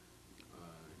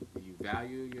 do you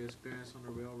value your experience on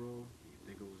the railroad? Do you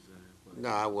think it was? No,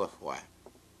 I was white.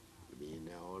 Being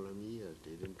there all them years,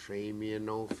 they didn't train me in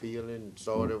no feeling,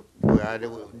 sort of, where I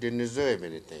didn't deserve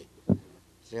anything.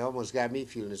 They almost got me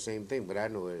feeling the same thing, but I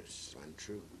know it's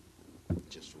untrue.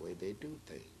 Just the way they do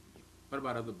things. What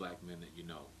about other black men that you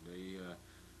know? They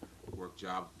work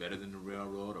jobs better than the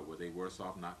railroad, or were they worse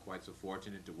off, not quite so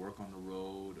fortunate to work on the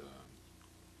road?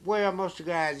 Well, most of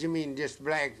the guys, you mean just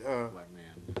black? Black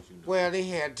men that you know. Well, they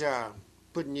had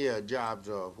putting your jobs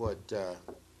of what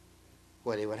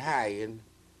they would hire you,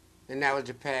 and that was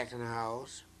the packing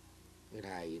house. They'd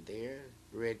hire you there.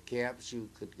 Red caps, you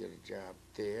could get a job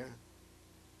there,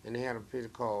 and they had a place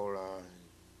called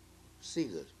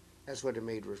Seegers. That's where they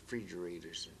made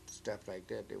refrigerators and stuff like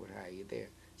that. They would hire you there.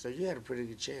 So you had a pretty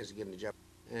good chance of getting a job.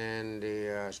 And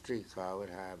the streetcar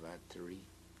would hire about 3.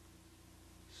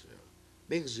 So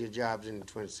biggest of your jobs in the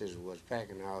Twin Cities was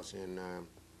packing house and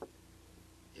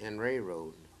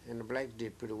railroad. And the blacks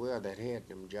did pretty well that had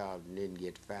them jobs and didn't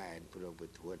get fired and put up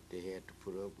with what they had to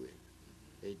put up with.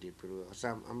 They did pretty well.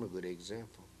 So I'm a good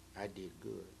example. I did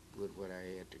good with what I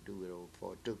had to do it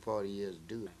over. It took 40 years to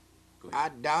do it. I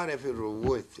doubt if it was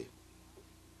worth it.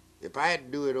 If I had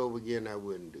to do it over again, I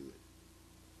wouldn't do it.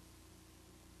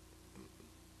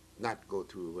 Not go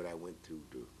through what I went through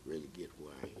to really get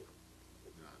where I am.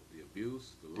 The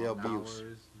abuse, the long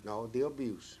hours. No, the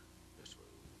abuse. That's what.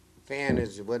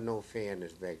 Fairness, there wasn't no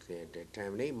fairness back there at that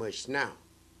time. It ain't much now.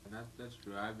 And that's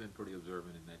true. I've been pretty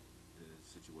observant in that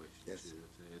situation. Yes.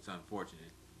 It's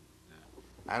unfortunate.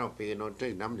 I don't pay no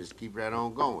attention. I'm just keep right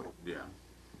on going. Yeah.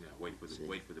 Wait for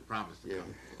the promise to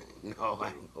come. No, I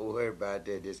ain't gonna worry about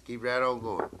that. Just keep right on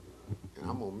going.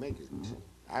 I'm going to make it.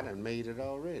 I done made it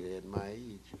already at my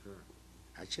age.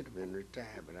 I should have been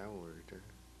retired, but I won't retire.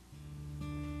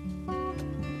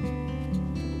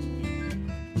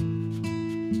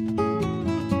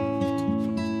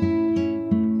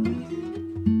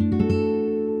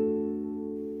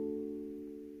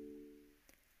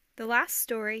 The last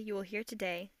story you will hear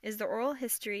today is the oral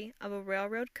history of a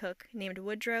railroad cook named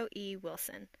Woodrow E.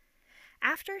 Wilson.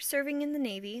 After serving in the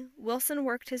Navy, Wilson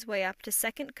worked his way up to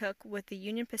second cook with the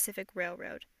Union Pacific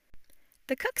Railroad.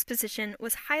 The cook's position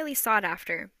was highly sought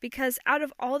after because out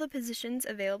of all the positions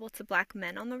available to black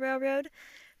men on the railroad,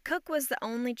 cook was the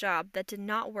only job that did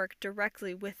not work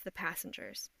directly with the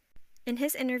passengers. In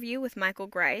his interview with Michael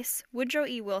Grice, Woodrow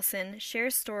E. Wilson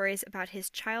shares stories about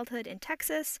his childhood in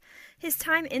Texas, his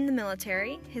time in the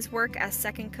military, his work as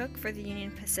second cook for the Union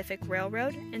Pacific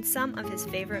Railroad, and some of his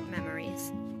favorite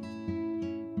memories.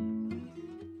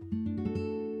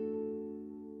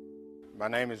 My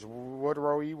name is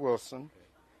Woodrow E. Wilson.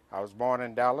 I was born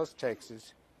in Dallas,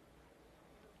 Texas,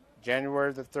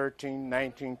 January the 13th,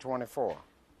 1924.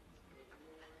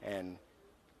 And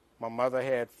my mother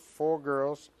had 4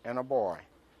 girls and a boy.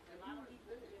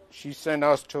 She sent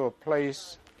us to a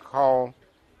place called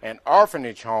an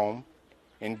orphanage home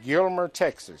in Gilmer,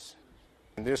 Texas.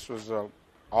 And this was an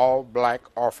all-black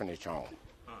orphanage home.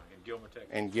 In Gilmer,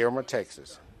 Texas. In Gilmer,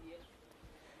 Texas.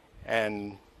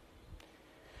 And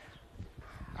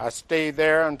I stayed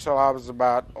there until I was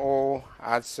about,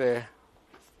 I'd say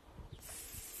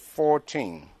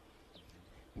 14.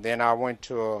 Then I went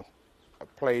to a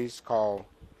place called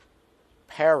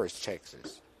Paris,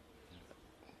 Texas.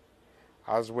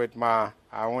 I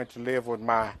went to live with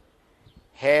my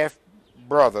half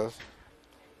brothers,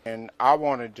 and I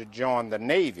wanted to join the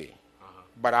Navy,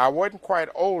 but I wasn't quite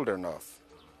old enough.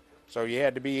 So you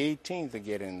had to be 18 to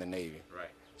get in the Navy.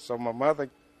 Right. So my mother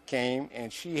came,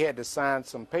 and she had to sign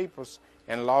some papers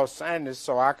in Los Angeles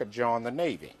so I could join the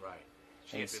Navy. Right.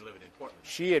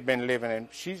 She had been living in Portland.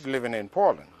 She's living in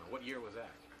Portland. What year was that?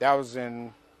 That was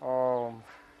in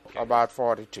about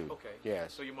 42. Okay.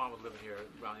 Yes. So your mom was living here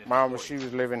around in Mom, the 40s. she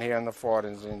was living here in the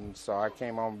 40s, and so I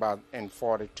came on about in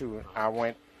 42. I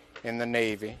went in the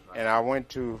Navy, and I went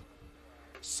to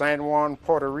San Juan,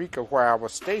 Puerto Rico, where I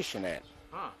was stationed at.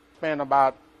 Spent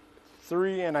about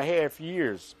 3.5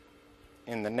 years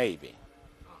in the Navy.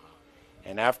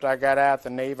 And after I got out of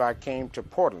the Navy, I came to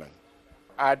Portland.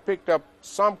 I'd picked up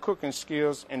some cooking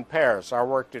skills in Paris. I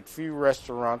worked at a few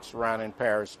restaurants around in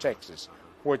Paris, Texas,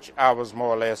 which I was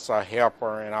more or less a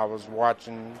helper, and I was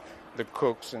watching the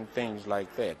cooks and things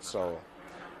like that. So,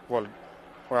 well,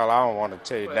 I don't want to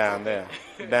tell you down there,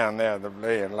 there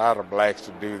are a lot of blacks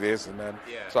to do this and that.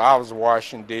 Yeah. So I was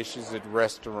washing dishes at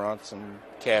restaurants and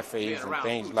cafes and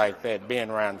things food, like that, being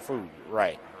around food,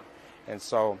 right. And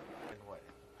so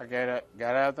I got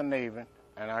out of the Navy,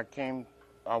 and I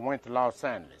went to Los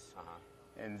Angeles.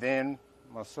 And then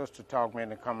my sister talked me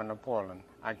into coming to Portland.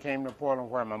 I came to Portland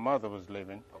where my mother was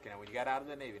living. Okay, now when you got out of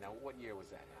the Navy, now what year was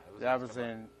that?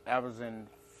 I was in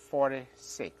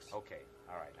 46. Okay,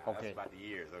 all right. Now Okay. That's about the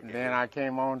years. Okay. Then I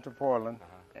came on to Portland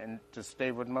and to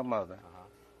stay with my mother.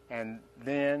 And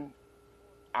then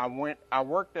I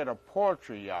worked at a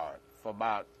poultry yard for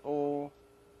about 2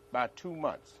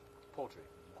 months.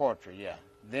 Poultry, yeah.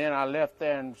 Then I left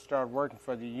there and started working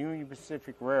for the Union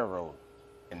Pacific Railroad.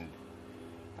 And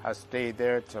I stayed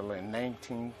there till in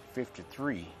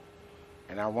 1953.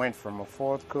 And I went from a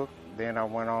 4th cook, then I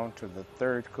went on to the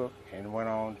 3rd cook, and went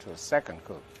on to a 2nd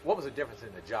cook. What was the difference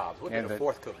in the jobs? What did the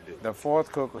 4th cook do? The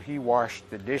 4th cook, he washed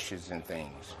the dishes and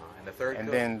things. And the 3rd And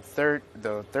cook? then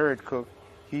the 3rd cook,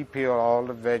 he peeled all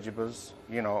the vegetables,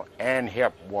 and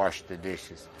helped wash the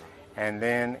dishes. And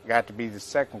then got to be the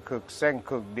 2nd cook. 2nd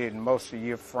cook did most of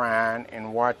your frying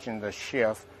and watching the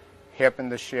chef, helping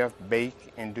the chef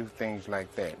bake and do things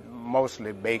like that.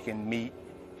 Mostly baking meat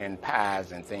and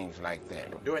pies and things like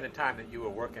that. During the time that you were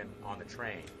working on the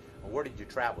train, where did you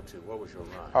travel to? What was your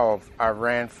run? Oh, I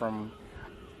ran from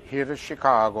here to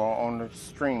Chicago on the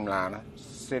Streamliner,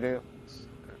 City of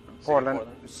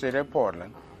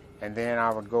Portland. And then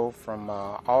I would go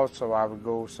I would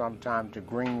go sometime to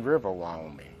Green River,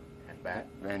 Wyoming.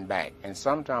 And back. And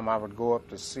sometime I would go up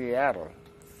to Seattle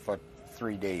for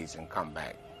 3 days and come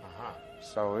back.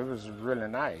 So it was really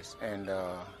nice. And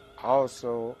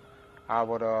also I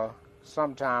would,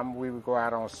 sometime we would go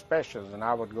out on specials, and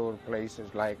I would go to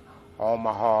places like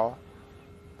Omaha,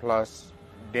 plus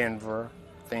Denver,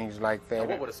 things like that. Now,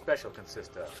 what would a special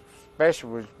consist of? Special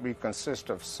would consist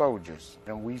of soldiers,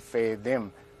 and we fed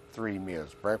them 3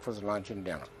 meals, breakfast, lunch, and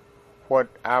dinner.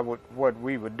 What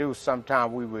we would do,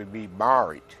 sometime we would be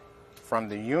borrowed from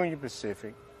the Union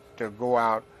Pacific to go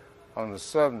out on the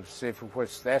Southern Pacific,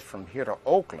 which that's from here to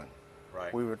Oakland.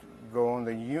 Right. We would go on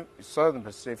the Southern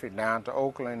Pacific down to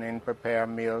Oakland and prepare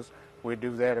meals. We'd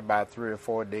do that about 3 or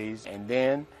 4 days, and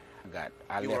then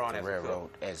I left the railroad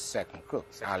as second cook.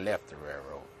 I left the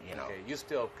railroad, you know. Okay, you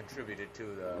still contributed to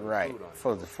the right, food on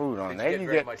for the food on there. Did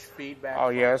you get much feedback? Oh,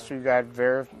 yes, we got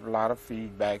a lot of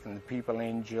feedback, and the people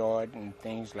enjoyed and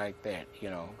things like that,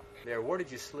 you know. There, where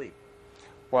did you sleep?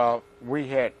 Well, we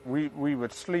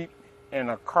would sleep in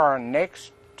a car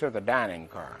next to the dining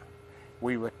car.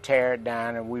 We would tear it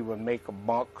down and we would make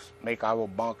our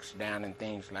bunks down and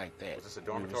things like that. Was this a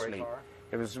dormitory car?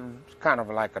 It was kind of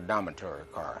like a dormitory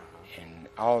car, and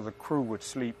all the crew would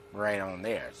sleep right on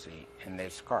there, see, in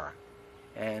this car,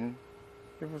 and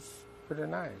it was pretty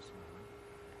nice.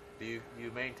 Do you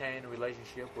maintain a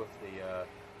relationship with the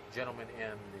gentlemen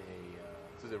in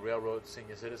through the Railroad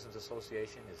Senior Citizens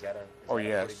Association? Is that a pretty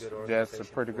good organization? That's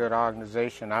a pretty good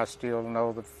organization. I still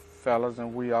know the fellas,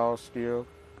 and we all still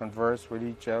converse with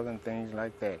each other and things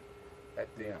like that.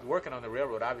 Working on the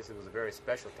railroad obviously was a very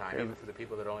special time, even for the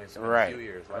people that only spent a few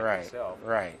years, like yourself.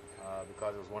 Right.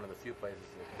 Because it was one of the few places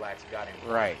that blacks got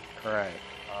involved. Right.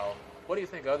 What do you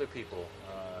think other people's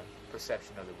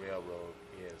perception of the railroad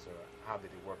is, or how did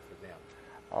it work for them?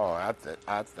 Oh,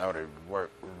 I thought it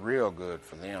worked real good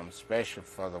for them, especially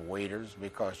for the waiters,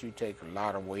 because you take a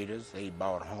lot of waiters. They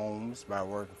bought homes by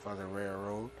working for the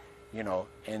railroad, you know,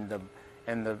 and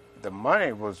the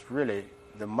money was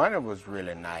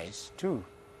really nice too,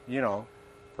 you know,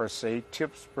 per se,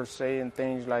 tips per se and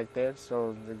things like that.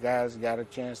 So the guys got a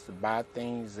chance to buy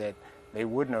things that they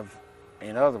wouldn't have.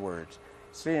 In other words,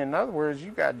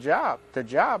 you got the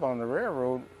job on the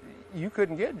railroad. You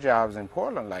couldn't get jobs in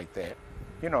Portland like that,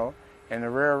 you know. In the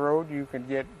railroad, you could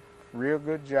get real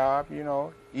good job, you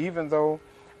know. Even though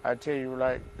I tell you,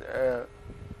 like,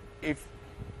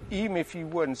 even if you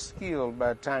wasn't skilled by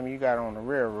the time you got on the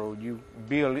railroad, you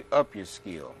build up your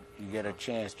skill. You get a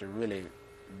chance to really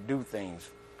do things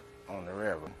on the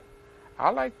railroad. I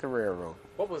like the railroad.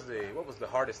 What was the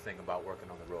hardest thing about working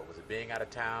on the road? Was it being out of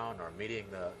town or meeting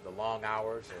the long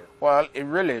hours? Or? Well, it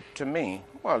really, to me,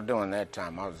 during that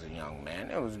time I was a young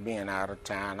man, it was being out of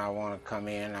town. I want to come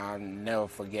in. I'll never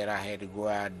forget I had to go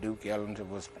out. Duke Ellington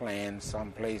was playing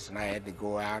someplace, and I had to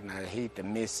go out, and I hate to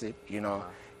miss it, you know.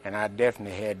 And I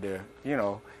definitely had to, you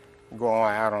know, go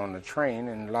out on the train,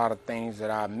 and a lot of things that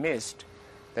I missed,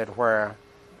 that where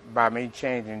by me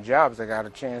changing jobs, I got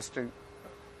a chance to,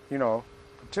 you know,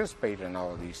 participate in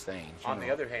all these things. On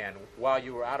the other hand, while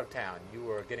you were out of town, you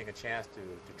were getting a chance to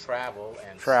travel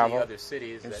and see other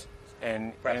cities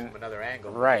and perhaps from another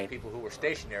angle. Right. People who were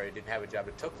stationary didn't have a job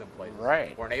that took them places.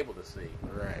 Right. Weren't able to see.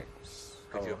 Right.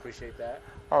 Could you appreciate that?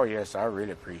 Oh, yes, I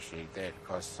really appreciate that,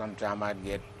 because sometimes I'd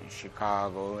get to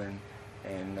Chicago,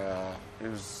 and it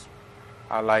was,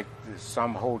 I liked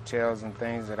some hotels and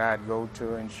things that I'd go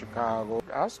to in Chicago.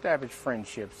 I established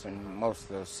friendships in most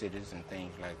of those cities and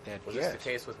things like that. Was this the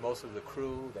case with most of the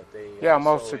crew, that they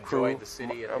most of the crew, the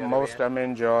city at the most other of them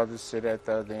enjoyed the city at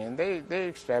the other end. They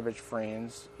established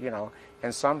friends, you know,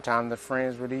 and sometimes the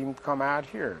friends would even come out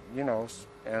here, you know,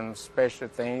 and special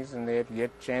things, and they'd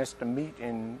get a chance to meet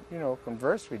and, you know,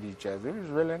 converse with each other. It was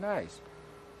really nice.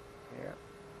 Yeah.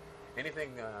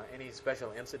 Anything, any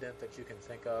special incident that you can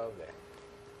think of?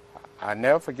 I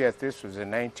never forget, this was in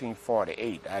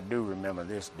 1948. I do remember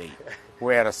this date.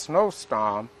 We had a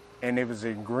snowstorm, and it was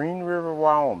in Green River,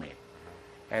 Wyoming.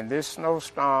 And this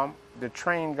snowstorm, the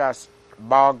train got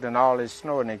bogged in all this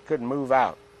snow, and they couldn't move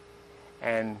out.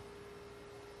 And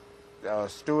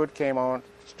Stewart came on.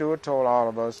 Stewart told all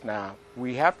of us, now,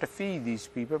 we have to feed these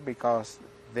people because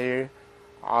they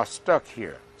are stuck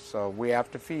here. So we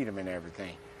have to feed them and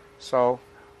everything. So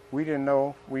we didn't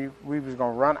know we was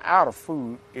going to run out of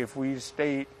food if we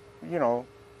stayed, you know,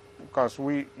 because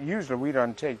we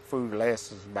don't take food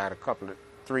lasts us about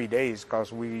 3 days,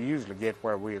 because we usually get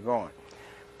where we're going.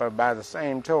 But by the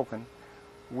same token,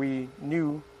 we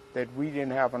knew that we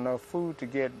didn't have enough food to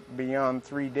get beyond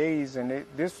 3 days, and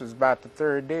this was about the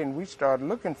third day, and we started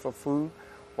looking for food.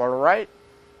 Well, right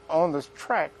on this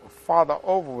track, farther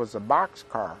over was a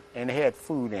boxcar, and it had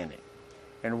food in it.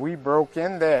 And we broke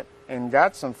in that and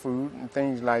got some food and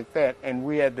things like that, and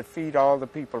we had to feed all the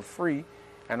people free,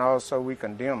 and also we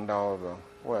condemned all the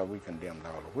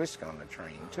whiskey on the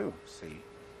train too, see.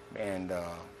 And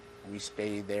we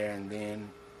stayed there, and then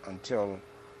until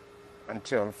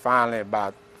finally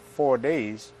about 4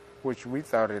 days, which we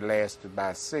thought it lasted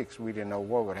about 6. We didn't know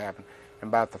what would happen. And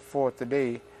about the 4th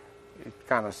day, it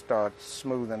kind of started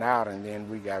smoothing out, and then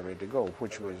we got ready to go,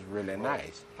 which was really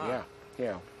nice. Yeah.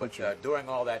 Yeah. But during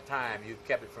all that time, you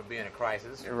kept it from being a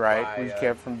crisis. Right. By, We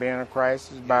kept from being a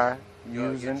crisis by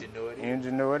using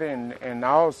ingenuity and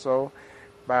also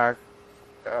by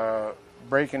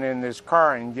breaking in this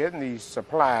car and getting these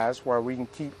supplies where we can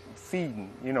keep feeding,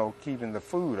 keeping the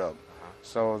food up.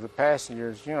 So the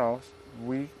passengers,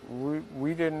 we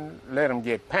didn't let them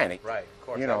get panicked. Right. Of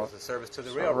course, that was a service to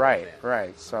the railroad.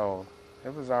 Right. So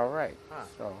it was all right.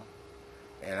 So,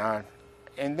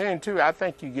 and then too, I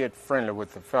think you get friendly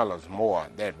with the fellas more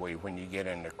that way when you get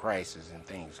into crisis and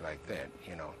things like that.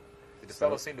 Did the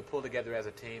fellows seem to pull together as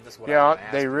a team? That's what I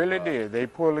they really did. They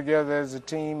pulled together as a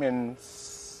team and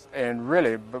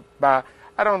really, by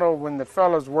I don't know, when the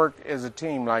fellas work as a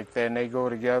team like that and they go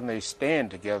together and they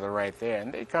stand together right there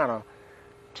and they kind of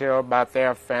tell about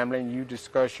their family and you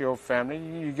discuss your family,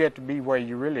 you get to be where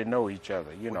you really know each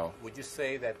other, Would you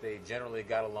say that they generally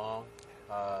got along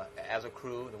as a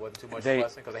crew? There wasn't too much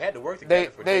fussing because they had to work together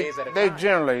for days at a time.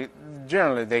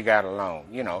 Generally they got along,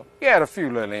 You had a few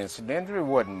little incidents, it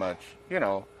wasn't much,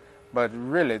 But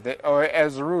really,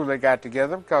 as a rule, they got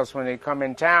together because when they come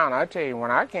in town, I tell you,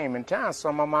 when I came in town,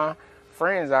 some of my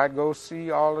friends I'd go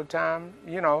see all the time,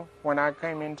 when I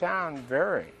came in town,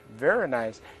 very, very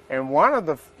nice. And one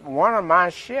of my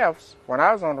chefs, when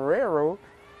I was on the railroad,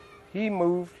 he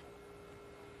moved.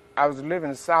 I was living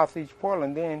in Southeast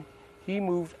Portland then. He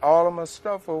moved all of my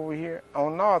stuff over here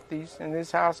on Northeast in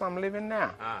this house I'm living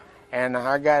now. And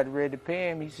I got ready to pay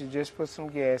him. He said, just put some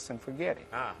gas and forget it.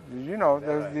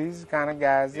 These kind of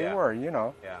guys they were,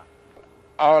 Yeah.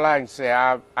 All I can say,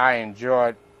 I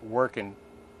enjoyed working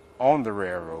on the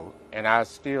railroad, and I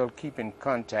still keep in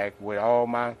contact with all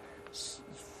my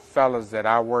fellas that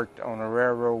I worked on the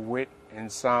railroad with,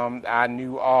 and some I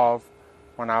knew of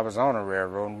when I was on the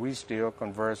railroad, and we still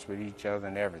converse with each other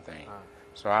and everything.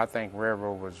 So I think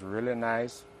railroad was really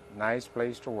nice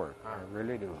place to work. I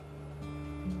really do.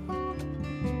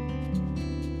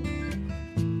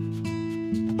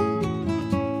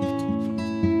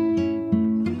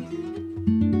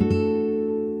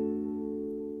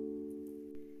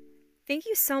 Thank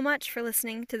you so much for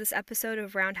listening to this episode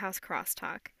of Roundhouse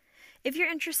Crosstalk. If you're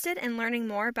interested in learning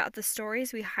more about the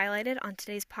stories we highlighted on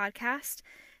today's podcast,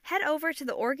 head over to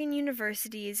the Oregon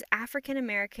University's African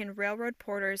American Railroad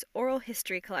Porters Oral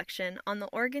History Collection on the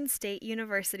Oregon State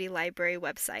University Library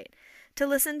website to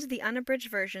listen to the unabridged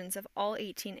versions of all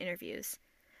 18 interviews.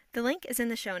 The link is in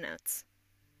the show notes.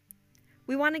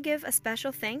 We want to give a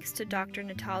special thanks to Dr.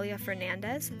 Natalia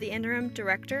Fernandez, the Interim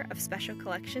Director of Special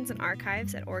Collections and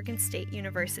Archives at Oregon State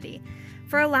University,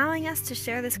 for allowing us to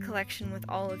share this collection with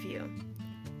all of you.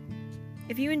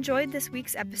 If you enjoyed this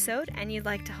week's episode and you'd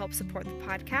like to help support the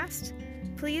podcast,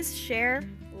 please share,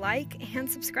 like, and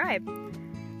subscribe.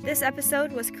 This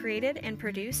episode was created and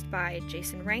produced by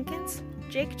Jason Rankins,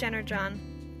 Jake Jennerjohn,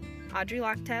 Audrey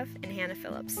Lockteff, and Hannah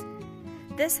Phillips.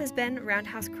 This has been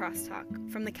Roundhouse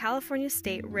Crosstalk from the California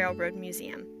State Railroad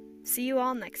Museum. See you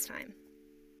all next time.